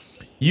that.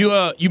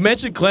 You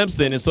mentioned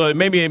Clemson, and so it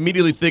made me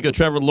immediately think of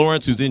Trevor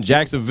Lawrence, who's in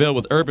Jacksonville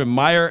with Urban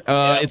Meyer.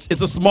 It's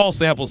a small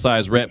sample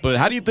size, Rhett, but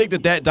how do you think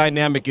that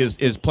dynamic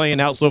is playing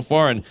out so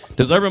far? And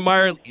does Urban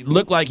Meyer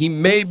look like he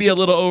may be a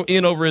little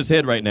in over his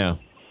head right now?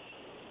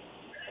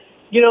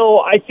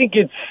 I think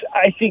it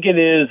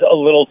is a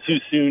little too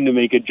soon to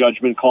make a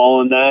judgment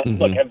call on that.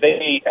 Mm-hmm. Look, have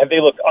they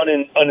looked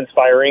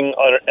uninspiring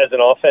as an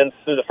offense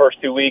through the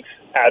first 2 weeks?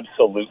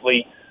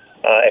 Absolutely.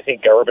 I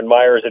think Urban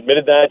Meyer has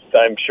admitted that.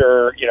 I'm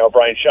sure,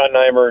 Brian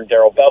Schottenheimer and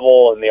Darrell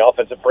Bevell and the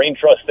offensive brain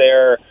trust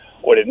there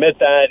would admit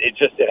that. It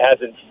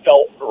hasn't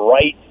felt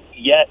right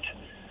yet.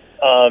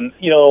 I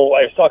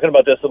was talking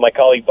about this with my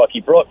colleague Bucky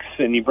Brooks,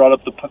 and he brought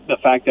up the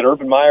fact that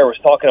Urban Meyer was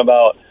talking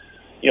about,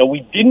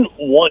 we didn't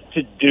want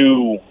to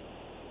do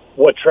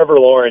what Trevor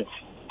Lawrence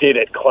did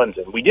at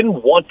Clemson. We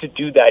didn't want to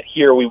do that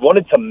here. We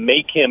wanted to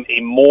make him a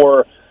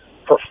more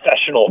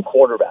professional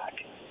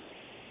quarterback.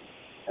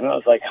 And I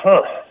was like,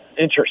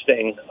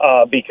 interesting,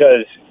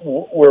 because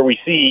where we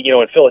see,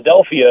 in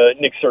Philadelphia,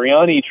 Nick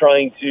Sirianni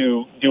trying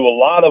to do a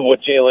lot of what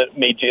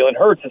made Jalen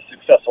Hurts a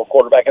successful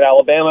quarterback at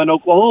Alabama and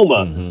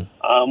Oklahoma.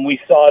 Mm-hmm. We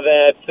saw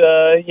that,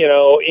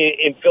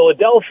 in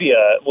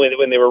Philadelphia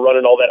when they were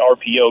running all that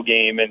RPO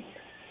game. And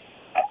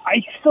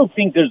I still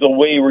think there's a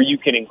way where you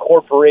can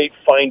incorporate,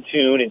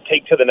 fine-tune, and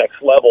take to the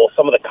next level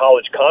some of the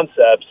college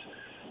concepts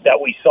that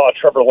we saw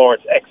Trevor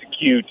Lawrence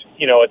execute,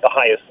 at the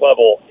highest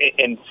level,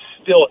 and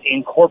still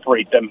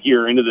incorporate them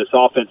here into this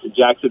offense in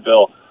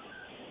Jacksonville.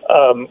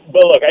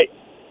 But look,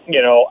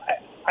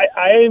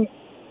 I'm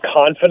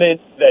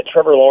confident that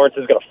Trevor Lawrence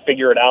is going to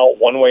figure it out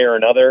one way or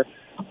another,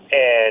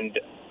 and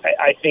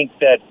I think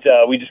that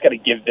we just got to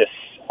give this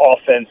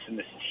offense and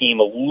this team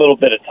a little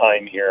bit of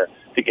time here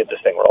to get this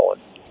thing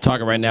rolling.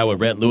 Talking right now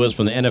with Rhett Lewis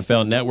from the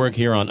NFL Network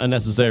here on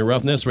Unnecessary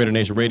Roughness, Raider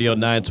Nation Radio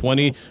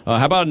 920.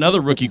 How about another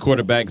rookie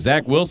quarterback,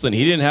 Zach Wilson?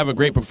 He didn't have a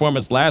great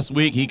performance last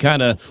week. He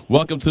kind of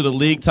welcome to the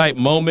league type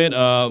moment.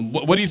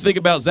 What do you think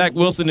about Zach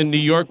Wilson in New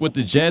York with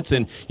the Jets?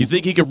 And you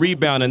think he could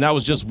rebound? And that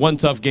was just one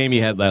tough game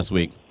he had last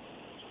week.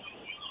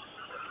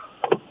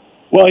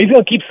 Well, he's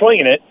going to keep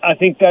slinging it. I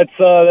think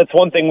that's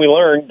one thing we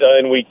learned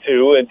in week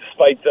 2. And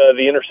despite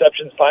the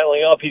interceptions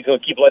piling up, he's going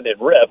to keep letting it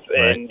rip,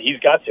 and he's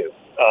got to.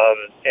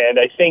 And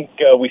I think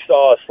we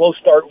saw a slow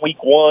start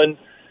week 1,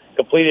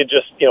 completed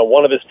just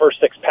one of his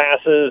first 6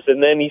 passes,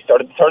 and then he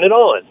started to turn it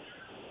on.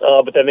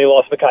 But then they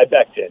lost Mekhi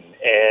Becton,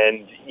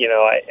 and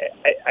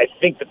I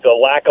think that the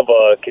lack of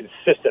a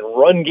consistent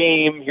run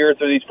game here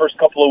through these first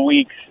couple of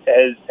weeks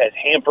has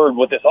hampered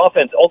what this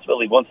offense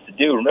ultimately wants to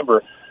do.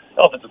 Remember,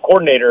 offensive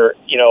coordinator,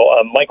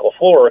 Mike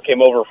LaFleur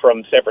came over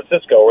from San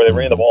Francisco where they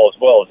ran the ball as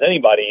well as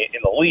anybody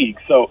in the league.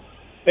 So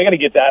they got to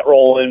get that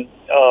rolling.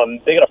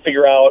 They got to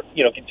figure out,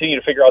 continue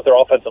to figure out their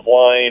offensive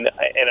line.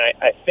 And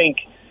I think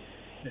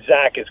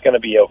Zach is going to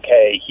be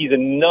okay. He's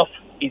enough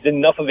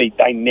of a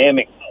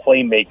dynamic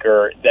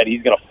playmaker that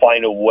he's going to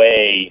find a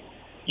way,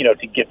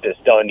 to get this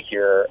done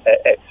here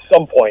at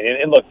some point.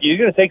 And look, you're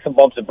going to take some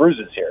bumps and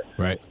bruises here.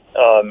 Right.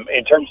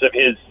 In terms of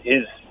his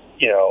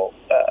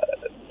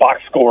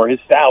box score, his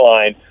stat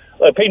line.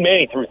 Peyton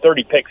Manning threw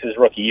 30 picks his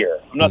rookie year.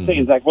 I'm not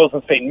saying Zach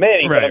Wilson's Peyton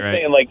Manning, but I'm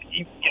saying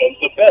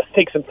the best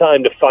take some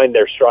time to find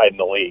their stride in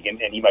the league,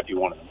 and he might be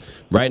one of them.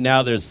 Right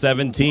now, there's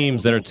 7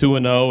 teams that are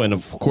 2-0, and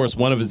of course,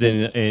 one of us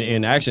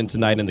in action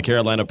tonight in the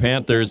Carolina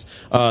Panthers.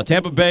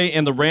 Tampa Bay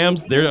and the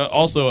Rams. There are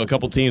also a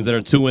couple teams that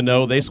are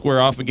 2-0. They square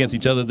off against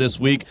each other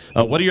this week.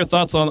 What are your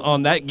thoughts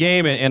on that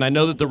game? And I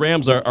know that the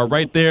Rams are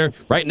right there,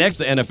 right next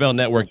to NFL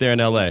Network there in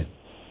LA.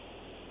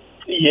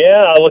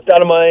 Yeah, I looked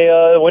out of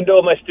my window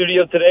of my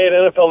studio today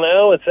at NFL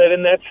Now and said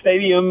in that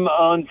stadium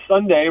on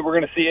Sunday we're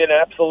going to see an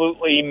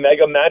absolutely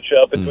mega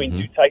matchup between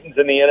two Titans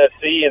in the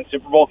NFC and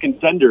Super Bowl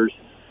contenders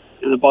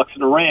in the Bucs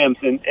and the Rams.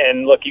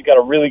 And look, you've got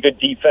a really good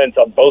defense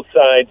on both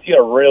sides. You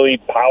got a really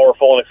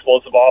powerful and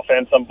explosive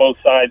offense on both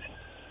sides.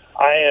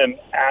 I am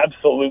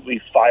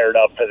absolutely fired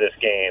up for this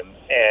game,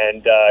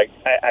 and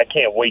I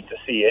can't wait to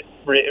see it.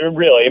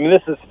 Really, I mean,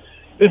 this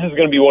is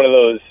going to be one of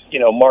those,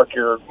 mark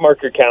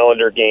your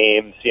calendar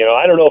games.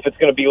 I don't know if it's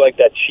going to be like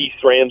that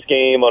Chiefs-Rams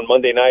game on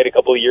Monday night a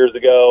couple of years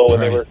ago when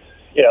they were,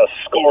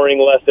 scoring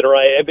left and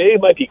right.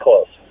 It might be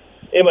close.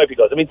 It might be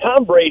close. I mean,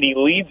 Tom Brady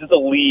leads the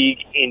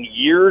league in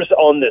years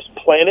on this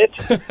planet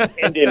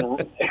and in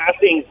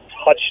passing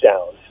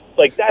touchdowns.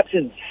 Like, that's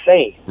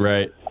insane.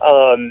 Right.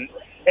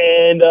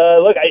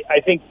 Look,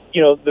 I think,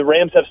 the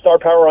Rams have star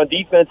power on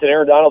defense and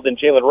Aaron Donald and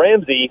Jalen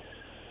Ramsey.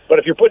 But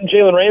if you're putting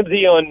Jalen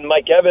Ramsey on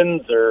Mike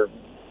Evans or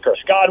Chris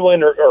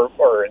Godwin or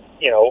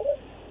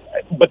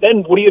but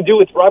then what do you do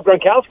with Rob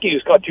Gronkowski,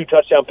 who's caught 2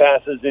 touchdown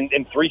passes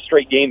in 3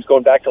 straight games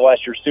going back to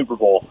last year's Super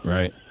Bowl?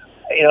 Right.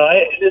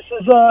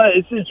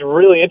 This is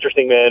really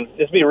interesting, man.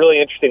 This will be a really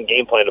interesting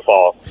game plan to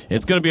follow.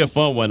 It's going to be a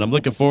fun one. I'm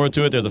looking forward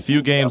to it. There's a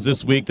few games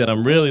this week that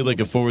I'm really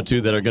looking forward to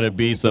that are going to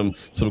be some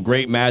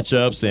great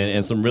matchups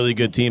and some really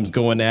good teams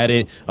going at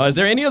it. Is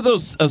there any of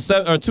those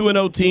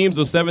 2-0 teams,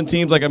 those 7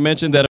 teams like I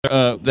mentioned that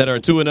are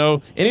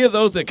 2-0? Any of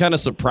those that kind of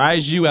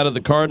surprise you out of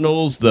the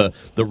Cardinals, the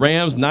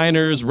Rams,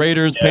 Niners,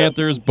 Raiders,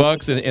 Panthers,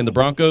 Bucks, and the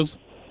Broncos?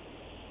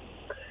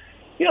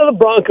 The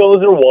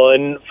Broncos are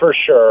one for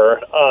sure.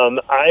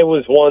 I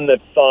was one that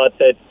thought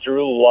that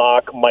Drew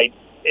Lock might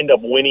end up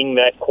winning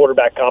that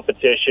quarterback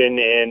competition,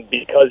 and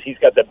because he's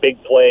got the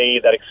big play,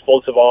 that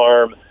explosive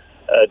arm,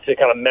 to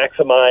kind of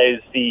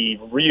maximize the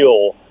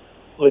real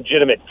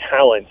legitimate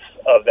talents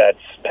of that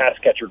pass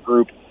catcher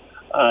group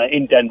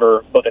in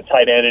Denver, both at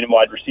tight end and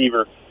wide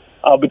receiver.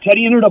 But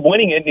Teddy ended up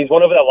winning it, and he's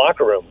won over that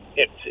locker room,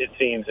 it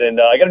seems.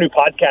 And I got a new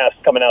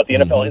podcast coming out, the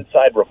NFL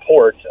Inside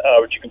Report,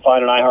 which you can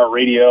find on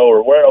iHeartRadio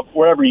or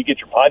wherever you get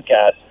your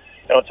podcasts.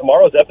 And on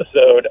tomorrow's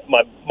episode,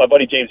 my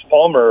buddy James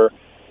Palmer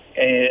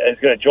is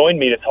going to join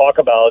me to talk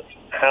about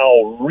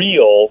how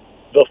real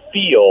the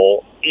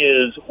feel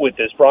is with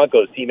this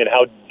Broncos team and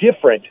how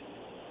different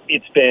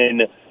it's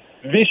been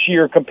this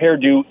year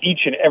compared to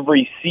each and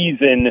every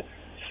season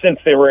since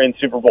they were in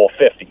Super Bowl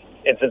 50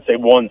 and since they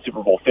won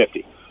Super Bowl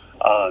 50.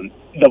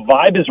 The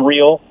vibe is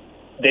real.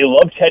 They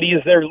love Teddy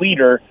as their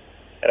leader.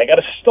 And I got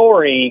a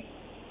story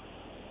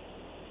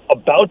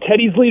about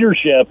Teddy's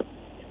leadership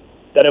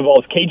that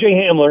involves KJ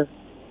Hamler,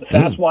 the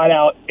fast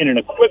wideout, and an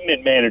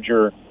equipment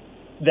manager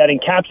that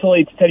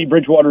encapsulates Teddy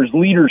Bridgewater's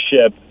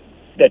leadership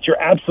that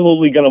you're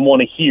absolutely going to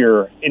want to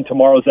hear in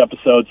tomorrow's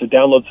episode. So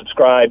download,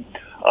 subscribe,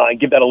 and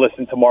give that a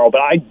listen tomorrow.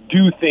 But I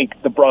do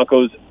think the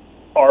Broncos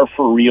are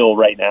for real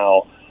right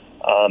now.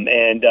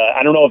 And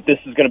I don't know if this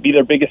is going to be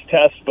their biggest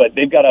test, but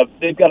they've got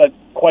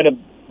quite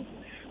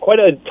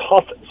a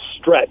tough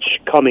stretch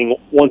coming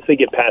once they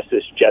get past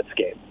this Jets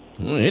game.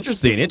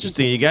 Interesting.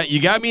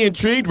 You got me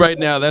intrigued right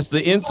now. That's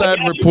the Inside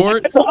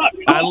Report.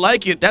 I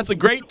like it. That's a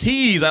great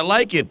tease. I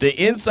like it. The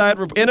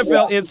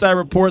NFL Inside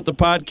Report, the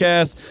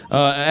podcast,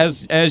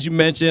 as you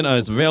mentioned,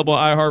 it's available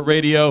on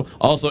iHeartRadio.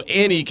 Also,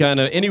 any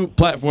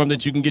platform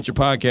that you can get your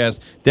podcast.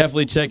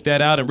 Definitely check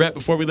that out. And Rhett,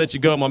 before we let you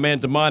go, my man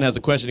Damon has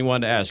a question he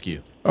wanted to ask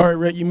you. All right,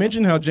 Rhett, you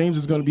mentioned how James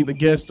is going to be the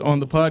guest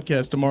on the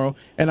podcast tomorrow,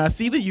 and I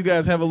see that you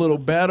guys have a little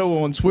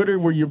battle on Twitter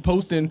where you're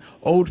posting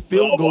old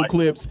field goal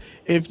clips.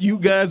 If you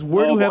guys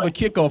were to have a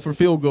kickoff for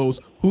field goals,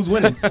 who's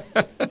winning?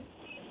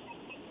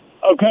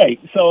 Okay,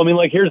 so I mean,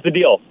 like, here's the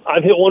deal.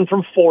 I've hit one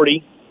from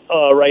 40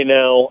 right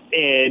now,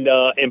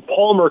 and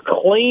Palmer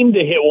claimed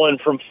to hit one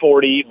from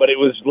 40, but it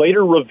was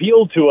later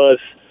revealed to us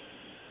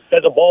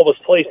that the ball was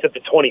placed at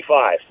the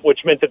 25, which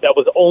meant that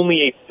was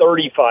only a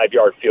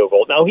 35-yard field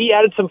goal. Now, he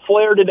added some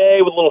flair today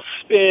with a little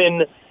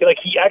spin. Like,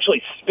 he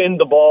actually spinned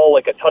the ball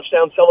like a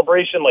touchdown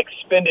celebration, like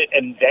spinned it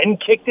and then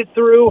kicked it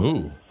through.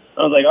 Ooh.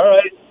 I was like, all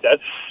right,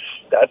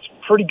 that's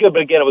pretty good.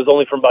 But again, it was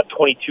only from about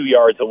 22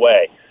 yards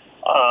away.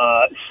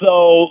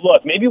 So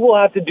look, maybe we'll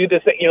have to do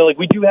this. You know, like,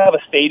 we do have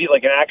a stadium,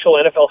 like an actual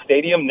NFL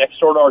stadium next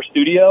door to our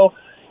studio.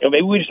 You know,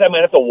 maybe we just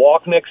might have to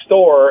walk next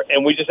door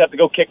and we just have to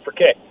go kick for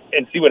kick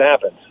and see what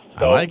happens.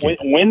 So I like it.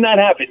 When that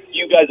happens,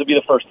 you guys will be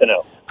the first to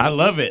know. I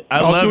love it.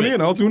 I'll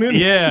tune in.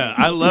 Yeah,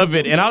 I love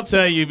it. And I'll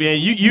tell you, man,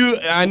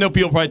 I know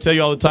people probably tell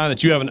you all the time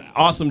that you have an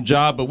awesome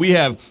job, but we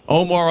have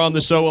Omar on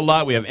the show a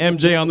lot. We have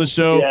MJ on the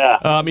show. Yeah.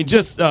 I mean,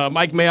 just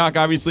Mike Mayock,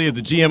 obviously, is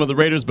the GM of the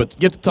Raiders, but to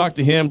get to talk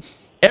to him,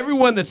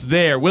 everyone that's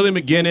there, Willie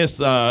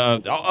McGinnis,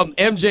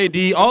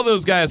 MJD, all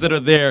those guys that are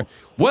there,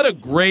 what a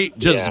great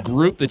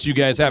group that you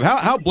guys have.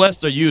 How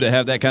blessed are you to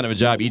have that kind of a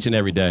job each and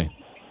every day?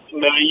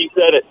 Man, you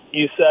said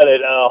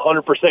it.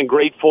 100%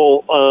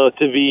 grateful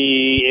to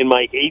be in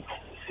my 8th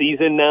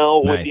season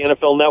now with the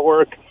NFL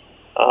Network.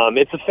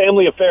 It's a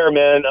family affair,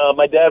 man.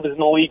 My dad was in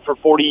the league for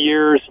 40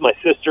 years. My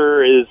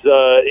sister is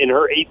in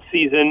her 8th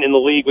season in the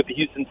league with the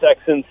Houston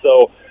Texans.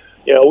 So,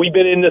 you know, we've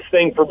been in this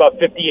thing for about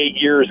 58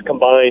 years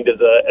combined as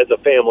a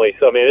family.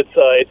 So, I mean,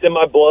 it's in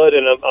my blood,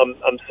 and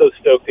I'm so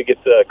stoked to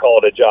get to call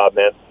it a job,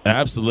 man.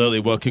 Absolutely.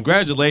 Well,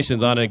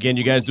 congratulations on it. Again,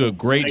 you guys do a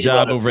great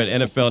job over at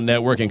NFL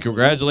Network, and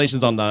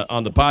congratulations on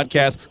the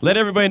podcast. Let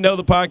everybody know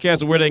the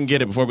podcast and where they can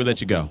get it before we let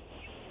you go.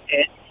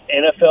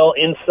 NFL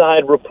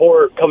Inside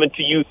Report coming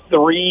to you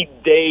 3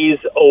 days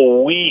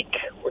a week.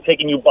 We're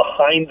taking you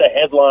behind the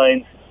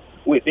headlines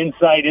with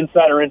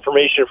insider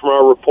information from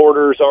our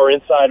reporters, our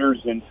insiders,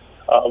 and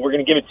we're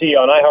going to give it to you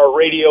on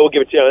iHeartRadio,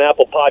 give it to you on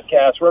Apple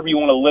Podcasts, wherever you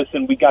want to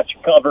listen. We got you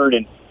covered,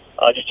 and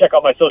just check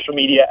out my social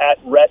media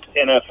at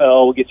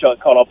RhetNFL. We'll get you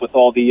caught up with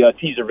all the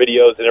teaser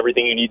videos and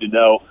everything you need to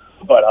know.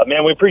 But,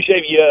 man, we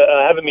appreciate you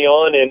having me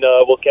on, and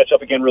we'll catch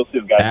up again real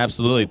soon, guys.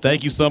 Absolutely.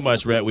 Thank you so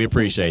much, Rhett. We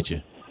appreciate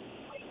you.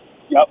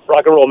 Yep,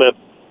 rock and roll, man.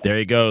 There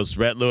he goes,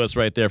 Rhett Lewis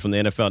right there from the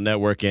NFL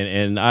Network.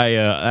 And I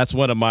that's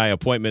one of my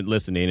appointment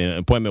listening and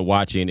appointment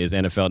watching is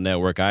NFL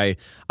Network.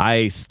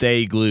 I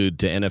stay glued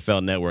to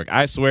NFL Network.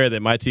 I swear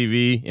that my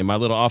TV in my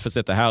little office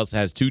at the house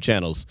has 2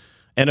 channels,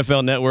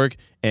 NFL Network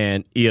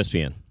and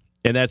ESPN.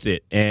 And that's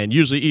it. And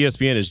usually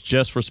ESPN is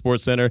just for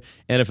SportsCenter.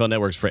 NFL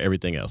Network's for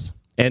everything else.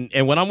 And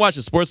when I'm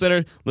watching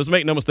SportsCenter, let's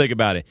make no mistake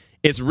about it,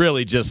 it's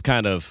really just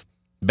kind of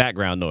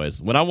background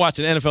noise. When I'm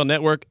watching NFL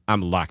Network,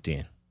 I'm locked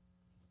in.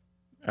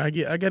 I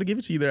got to give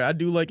it to you there. I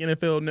do like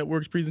NFL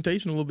Network's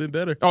presentation a little bit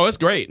better. Oh, it's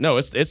great. No,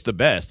 it's the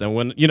best. And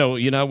when you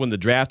know when the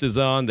draft is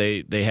on,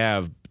 they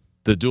have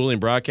the dueling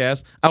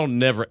broadcast. I don't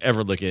never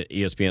ever look at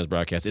ESPN's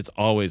broadcast. It's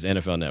always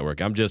NFL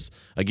Network. I'm just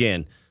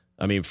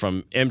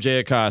from MJ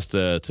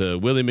Acosta to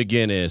Willie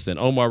McGinnis and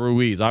Omar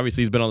Ruiz.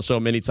 Obviously, he's been on the show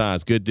many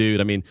times. Good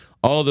dude. I mean,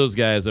 all those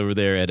guys over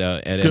there at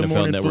Good NFL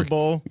Morning Network.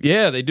 Football.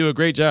 Yeah, they do a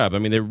great job. I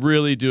mean, they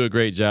really do a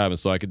great job. And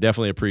so I could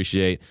definitely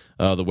appreciate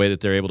the way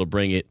that they're able to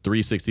bring it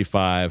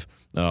 365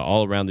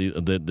 all around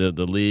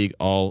the league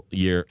all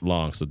year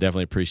long. So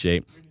definitely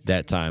appreciate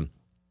that time.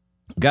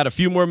 Got a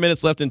few more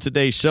minutes left in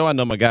today's show. I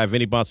know my guy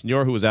Vinny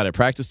Bonsignor, who was out at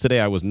practice today.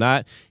 I was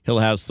not. He'll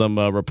have some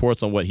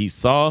reports on what he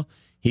saw.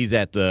 He's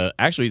at the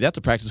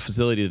practice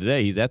facility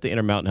today. He's at the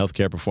Intermountain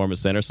Healthcare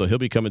Performance Center, so he'll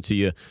be coming to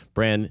you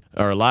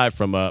live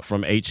from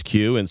HQ,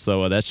 and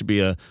so that should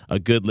be a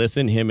good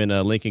listen. Him and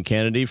Lincoln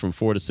Kennedy from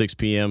 4 to 6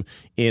 p.m.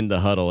 in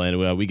the huddle,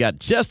 and we got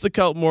just a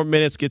couple more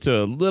minutes. Get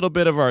to a little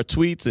bit of our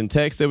tweets and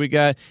texts that we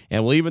got,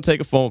 and we'll even take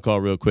a phone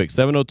call real quick.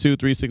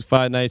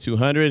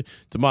 702-365-9200.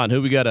 Damon,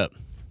 who we got up?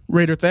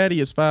 Raider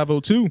Thaddeus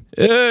 502.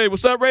 Hey,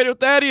 what's up, Raider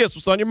Thaddeus?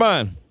 What's on your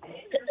mind?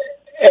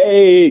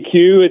 Hey,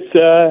 Q.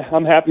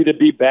 I'm happy to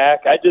be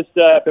back. I just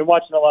I've been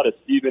watching a lot of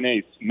Stephen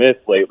A. Smith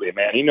lately,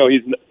 man. You know,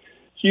 he's a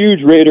huge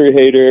Raider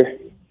hater.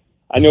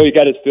 I know he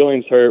got his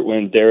feelings hurt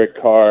when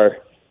Derek Carr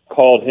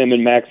called him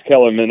and Max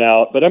Kellerman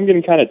out, but I'm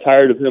getting kind of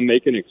tired of him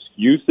making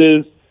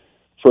excuses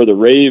for the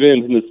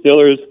Ravens and the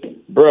Steelers.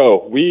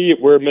 Bro, we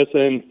were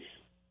missing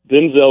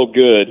Denzel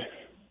Good.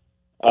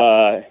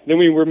 Then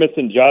we were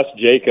missing Josh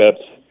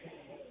Jacobs.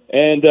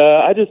 And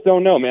I just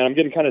don't know, man. I'm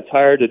getting kind of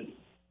tired of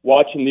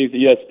watching these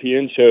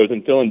ESPN shows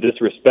and feeling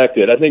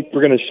disrespected. I think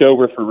we're going to show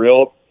we're for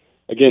real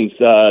against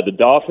the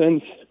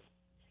Dolphins.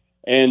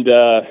 And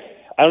I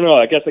don't know,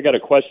 I guess I got a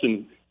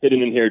question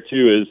hidden in here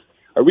too is,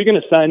 are we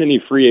going to sign any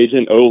free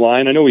agent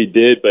O-line? I know we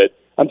did, but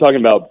I'm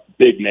talking about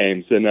big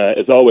names. And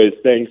as always,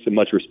 thanks and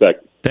much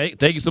respect.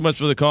 Thank you so much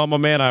for the call, my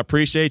man. I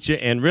appreciate you.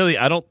 And really,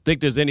 I don't think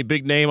there's any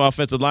big name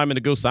offensive lineman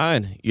to go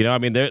sign. You know, I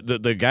mean,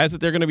 the guys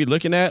that they're going to be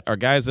looking at are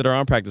guys that are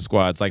on practice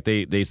squads. Like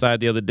they signed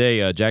the other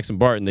day, Jackson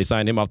Barton. They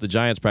signed him off the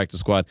Giants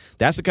practice squad.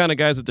 That's the kind of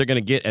guys that they're going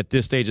to get at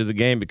this stage of the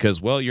game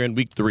because, well, you're in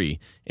week 3.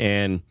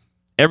 And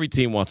Every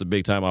team wants a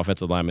big-time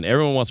offensive lineman.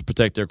 Everyone wants to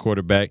protect their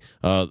quarterback.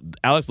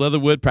 Alex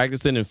Leatherwood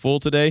practicing in full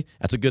today.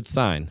 That's a good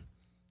sign.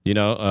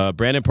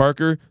 Brandon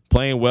Parker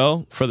playing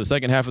well for the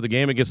second half of the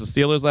game against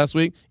the Steelers last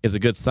week is a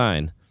good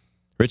sign.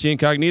 Richie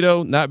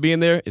Incognito not being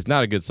there is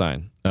not a good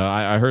sign.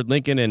 I heard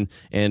Lincoln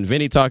and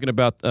Vinny talking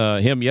about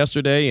him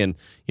yesterday, and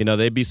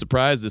they'd be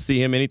surprised to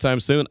see him anytime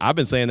soon. I've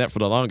been saying that for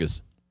the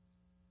longest.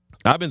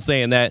 I've been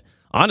saying that,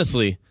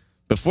 honestly,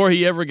 before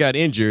he ever got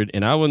injured,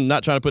 and I was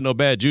not trying to put no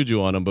bad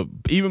juju on him, but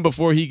even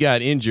before he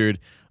got injured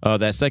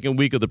that second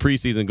week of the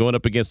preseason going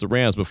up against the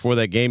Rams before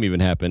that game even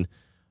happened,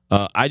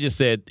 I just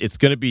said it's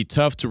going to be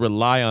tough to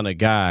rely on a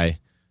guy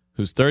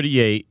who's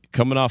 38,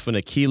 coming off an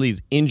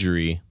Achilles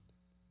injury.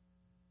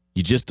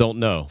 You just don't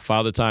know.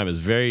 Father Time is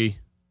very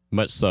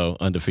much so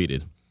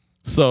undefeated.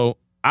 So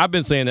I've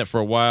been saying that for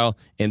a while,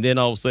 and then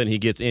all of a sudden he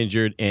gets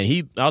injured,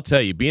 and I'll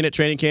tell you, being at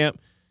training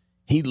camp,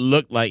 he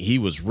looked like he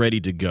was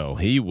ready to go.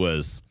 He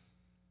was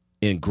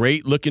in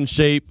great-looking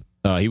shape.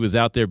 He was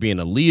out there being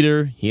a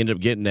leader. He ended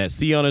up getting that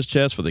C on his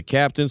chest for the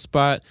captain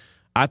spot.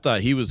 I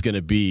thought he was going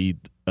to be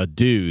a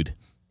dude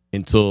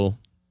until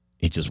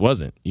he just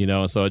wasn't,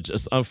 And so it's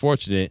just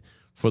unfortunate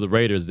for the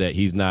Raiders that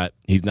he's not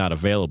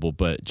available.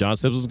 But John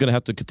Simpson is going to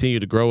have to continue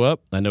to grow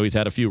up. I know he's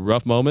had a few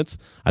rough moments.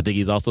 I think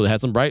he's also had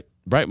some bright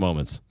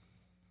moments.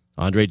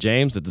 Andre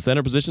James at the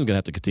center position is going to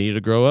have to continue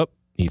to grow up.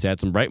 He's had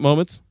some bright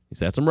moments. He's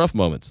had some rough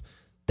moments.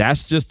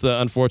 That's just the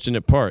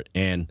unfortunate part.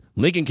 And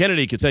Lincoln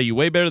Kennedy can tell you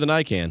way better than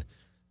I can.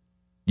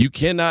 You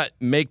cannot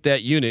make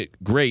that unit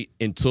great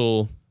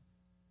until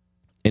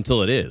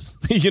it is.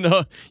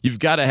 You've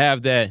got to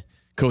have that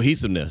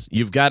cohesiveness.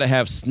 You've got to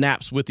have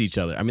snaps with each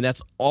other. I mean,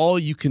 that's all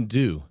you can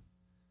do.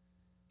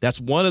 That's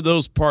one of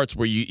those parts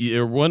where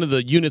you're one of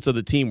the units of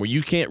the team where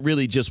you can't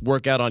really just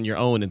work out on your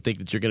own and think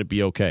that you're going to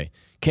be okay.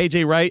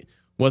 KJ Wright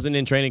wasn't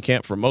in training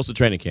camp for most of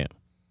training camp.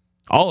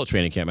 All of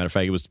training camp, matter of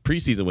fact, it was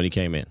preseason when he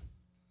came in.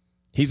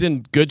 He's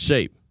in good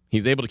shape.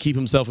 He's able to keep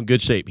himself in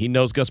good shape. He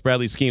knows Gus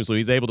Bradley's scheme, so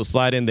he's able to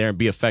slide in there and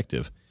be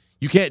effective.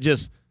 You can't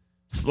just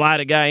slide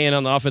a guy in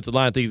on the offensive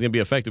line and think he's going to be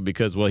effective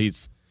because, well,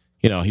 he's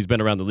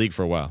been around the league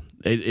for a while.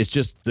 It's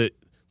just the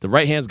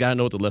right hand's got to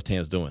know what the left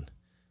hand's doing.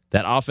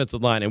 That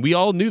offensive line, and we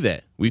all knew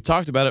that. We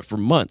talked about it for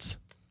months.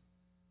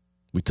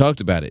 We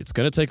talked about it. It's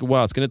going to take a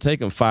while. It's going to take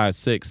them 5,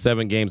 6,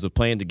 7 games of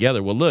playing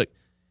together. Well, look,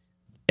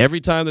 every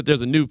time that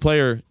there's a new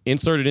player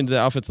inserted into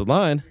the offensive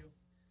line,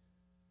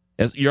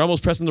 you're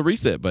almost pressing the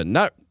reset button.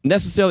 Not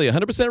necessarily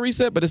 100%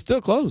 reset, but it's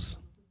still close.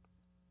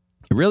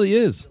 It really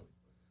is.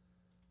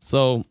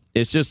 So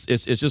it's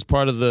just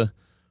part of the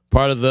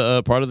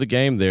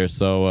game there.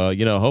 So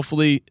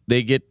hopefully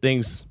they get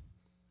things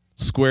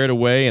squared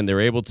away and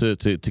they're able to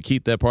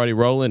keep that party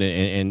rolling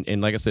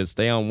and like I said,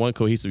 stay on one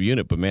cohesive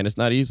unit. But man, it's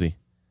not easy.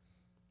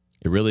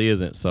 It really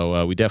isn't.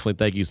 So we definitely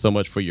thank you so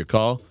much for your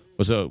call.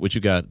 What's up? What you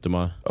got,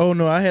 Damon? Oh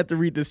no, I had to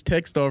read this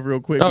text off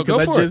real quick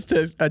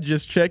because I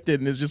just checked it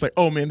and it's just like,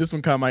 oh man, this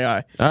one caught my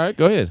eye. All right,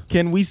 go ahead.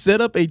 Can we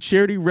set up a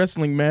charity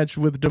wrestling match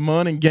with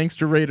Damon and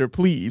Gangster Raider,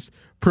 please?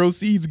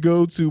 Proceeds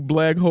go to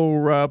Black Hole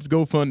Rob's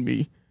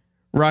GoFundMe.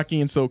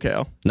 Rocky and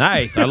SoCal.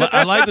 Nice.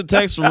 I like the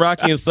text from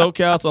Rocky and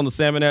SoCal. It's on the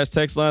Salmon Ash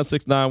text line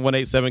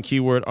 69187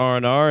 keyword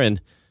R&R.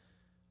 And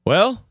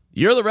well,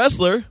 you're the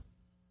wrestler.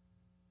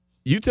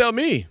 You tell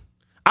me.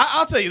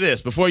 I'll tell you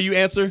this before you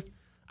answer.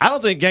 I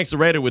don't think Gangsta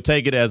Raider would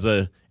take it as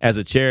a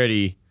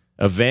charity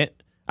event.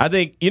 I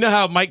think, you know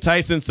how Mike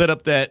Tyson set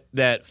up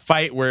that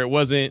fight where it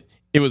was,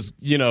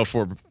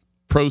 for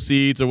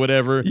proceeds or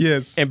whatever.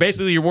 Yes. And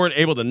basically you weren't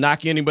able to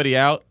knock anybody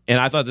out. And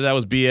I thought that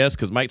was BS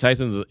because Mike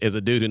Tyson is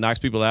a dude who knocks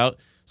people out.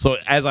 So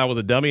as I was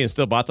a dummy and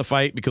still bought the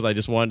fight because I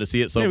just wanted to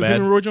see it so bad. It was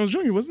him and Roy Jones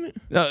Jr., wasn't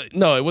it?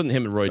 No, it wasn't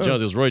him and Roy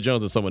Jones. It was Roy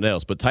Jones and someone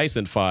else. But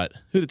Tyson fought.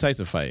 Who did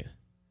Tyson fight?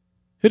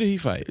 Who did he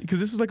fight? Because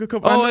this was like a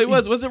couple. Oh, it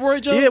was. Was it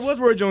Roy Jones? Yeah, it was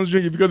Roy Jones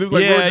Jr. Because it was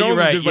like Roy Jones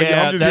was just like,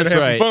 I'm just here to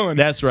have some fun.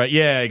 That's right.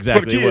 Yeah,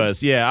 exactly. It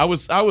was. Yeah, I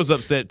was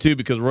upset too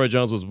because Roy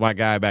Jones was my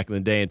guy back in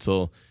the day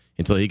until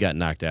he got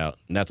knocked out,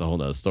 and that's a whole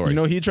nother story.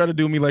 He tried to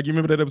do me like, you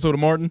remember that episode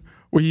of Martin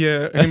where he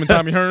had him and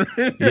Tommy Hearn?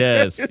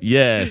 Yes,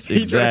 exactly.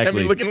 He tried to have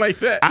me looking like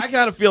that. I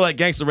kind of feel like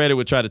Gangsta Raider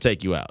would try to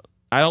take you out.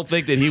 I don't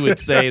think that he would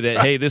say that,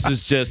 hey, this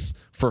is just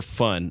for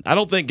fun. I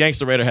don't think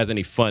Gangsta Raider has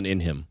any fun in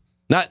him.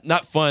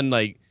 Not fun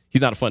like.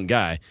 He's not a fun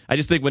guy. I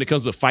just think when it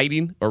comes to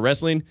fighting or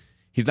wrestling,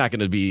 he's not going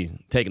to be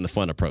taking the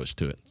fun approach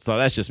to it. So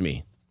that's just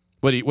me.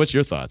 What's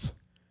your thoughts?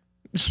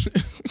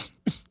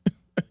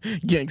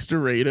 Gangster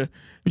Raider.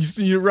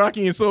 You're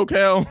Rocky and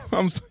SoCal.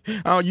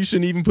 You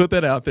shouldn't even put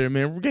that out there,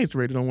 man. Gangster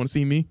Raider don't want to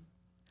see me.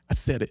 I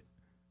said it.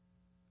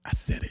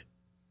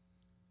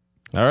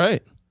 All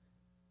right.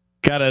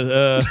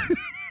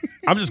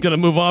 I'm just going to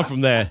move on from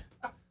that.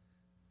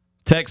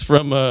 Text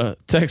on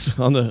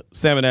the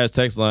Salmon Ash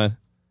text line.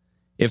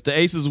 If the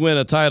Aces win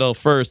a title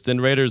first, then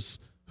Raiders,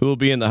 who will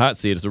be in the hot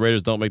seat if the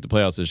Raiders don't make the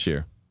playoffs this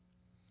year?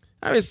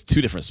 I mean, it's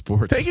two different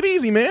sports. Take it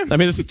easy, man. I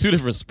mean, this is two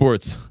different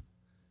sports.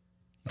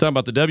 You're talking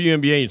about the WNBA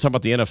and you're talking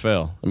about the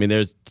NFL. I mean,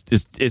 it's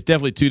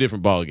definitely two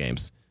different ball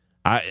games.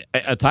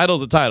 A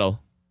title's a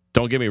title.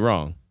 Don't get me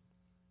wrong.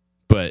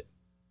 But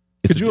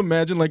Could you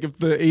imagine, like, if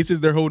the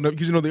Aces they're holding up,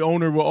 because, the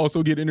owner will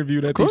also get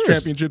interviewed at these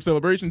championship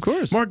celebrations. Of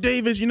course. Mark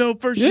Davis,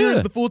 first year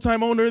as the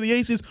full-time owner of the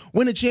Aces,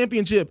 win a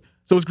championship.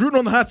 So it's Gruden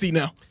on the hot seat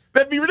now.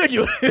 That'd be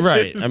ridiculous.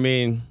 Right. I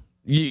mean,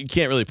 you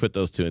can't really put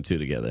those two and two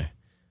together.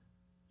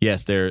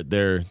 Yes, they're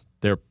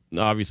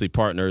obviously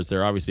partners.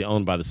 They're obviously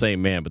owned by the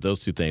same man, but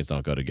those two things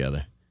don't go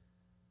together.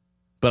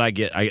 But I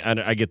get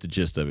the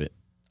gist of it.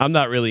 I'm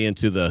not really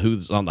into the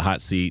who's on the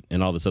hot seat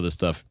and all this other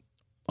stuff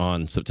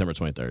on September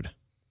 23rd.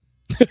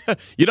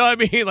 You know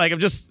what I mean? Like, I'm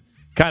just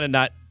kind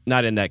of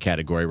not in that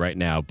category right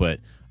now. But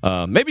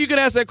maybe you could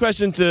ask that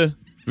question to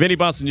Vinny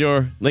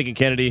Bonsignore, Lincoln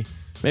Kennedy.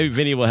 Maybe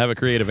Vinny will have a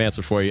creative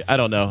answer for you. I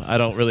don't know. I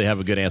don't really have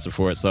a good answer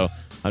for it, so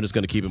I'm just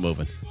going to keep it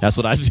moving. That's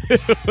what I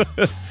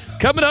do.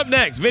 Coming up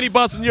next, Vinny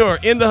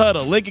Bonsignore in the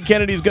huddle. Lincoln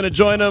Kennedy is going to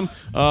join him.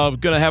 Going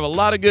to have a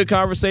lot of good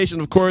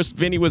conversation. Of course,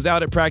 Vinny was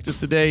out at practice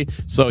today,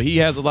 so he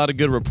has a lot of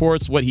good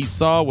reports, what he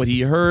saw, what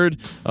he heard,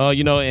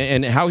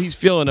 and how he's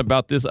feeling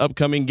about this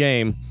upcoming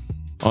game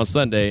on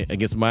Sunday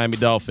against the Miami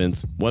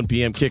Dolphins, 1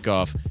 p.m.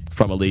 kickoff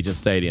from Allegiant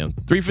Stadium.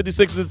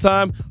 3:56 is the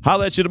time.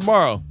 Holla at you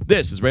tomorrow.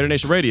 This is Raider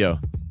Nation Radio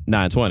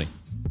 920.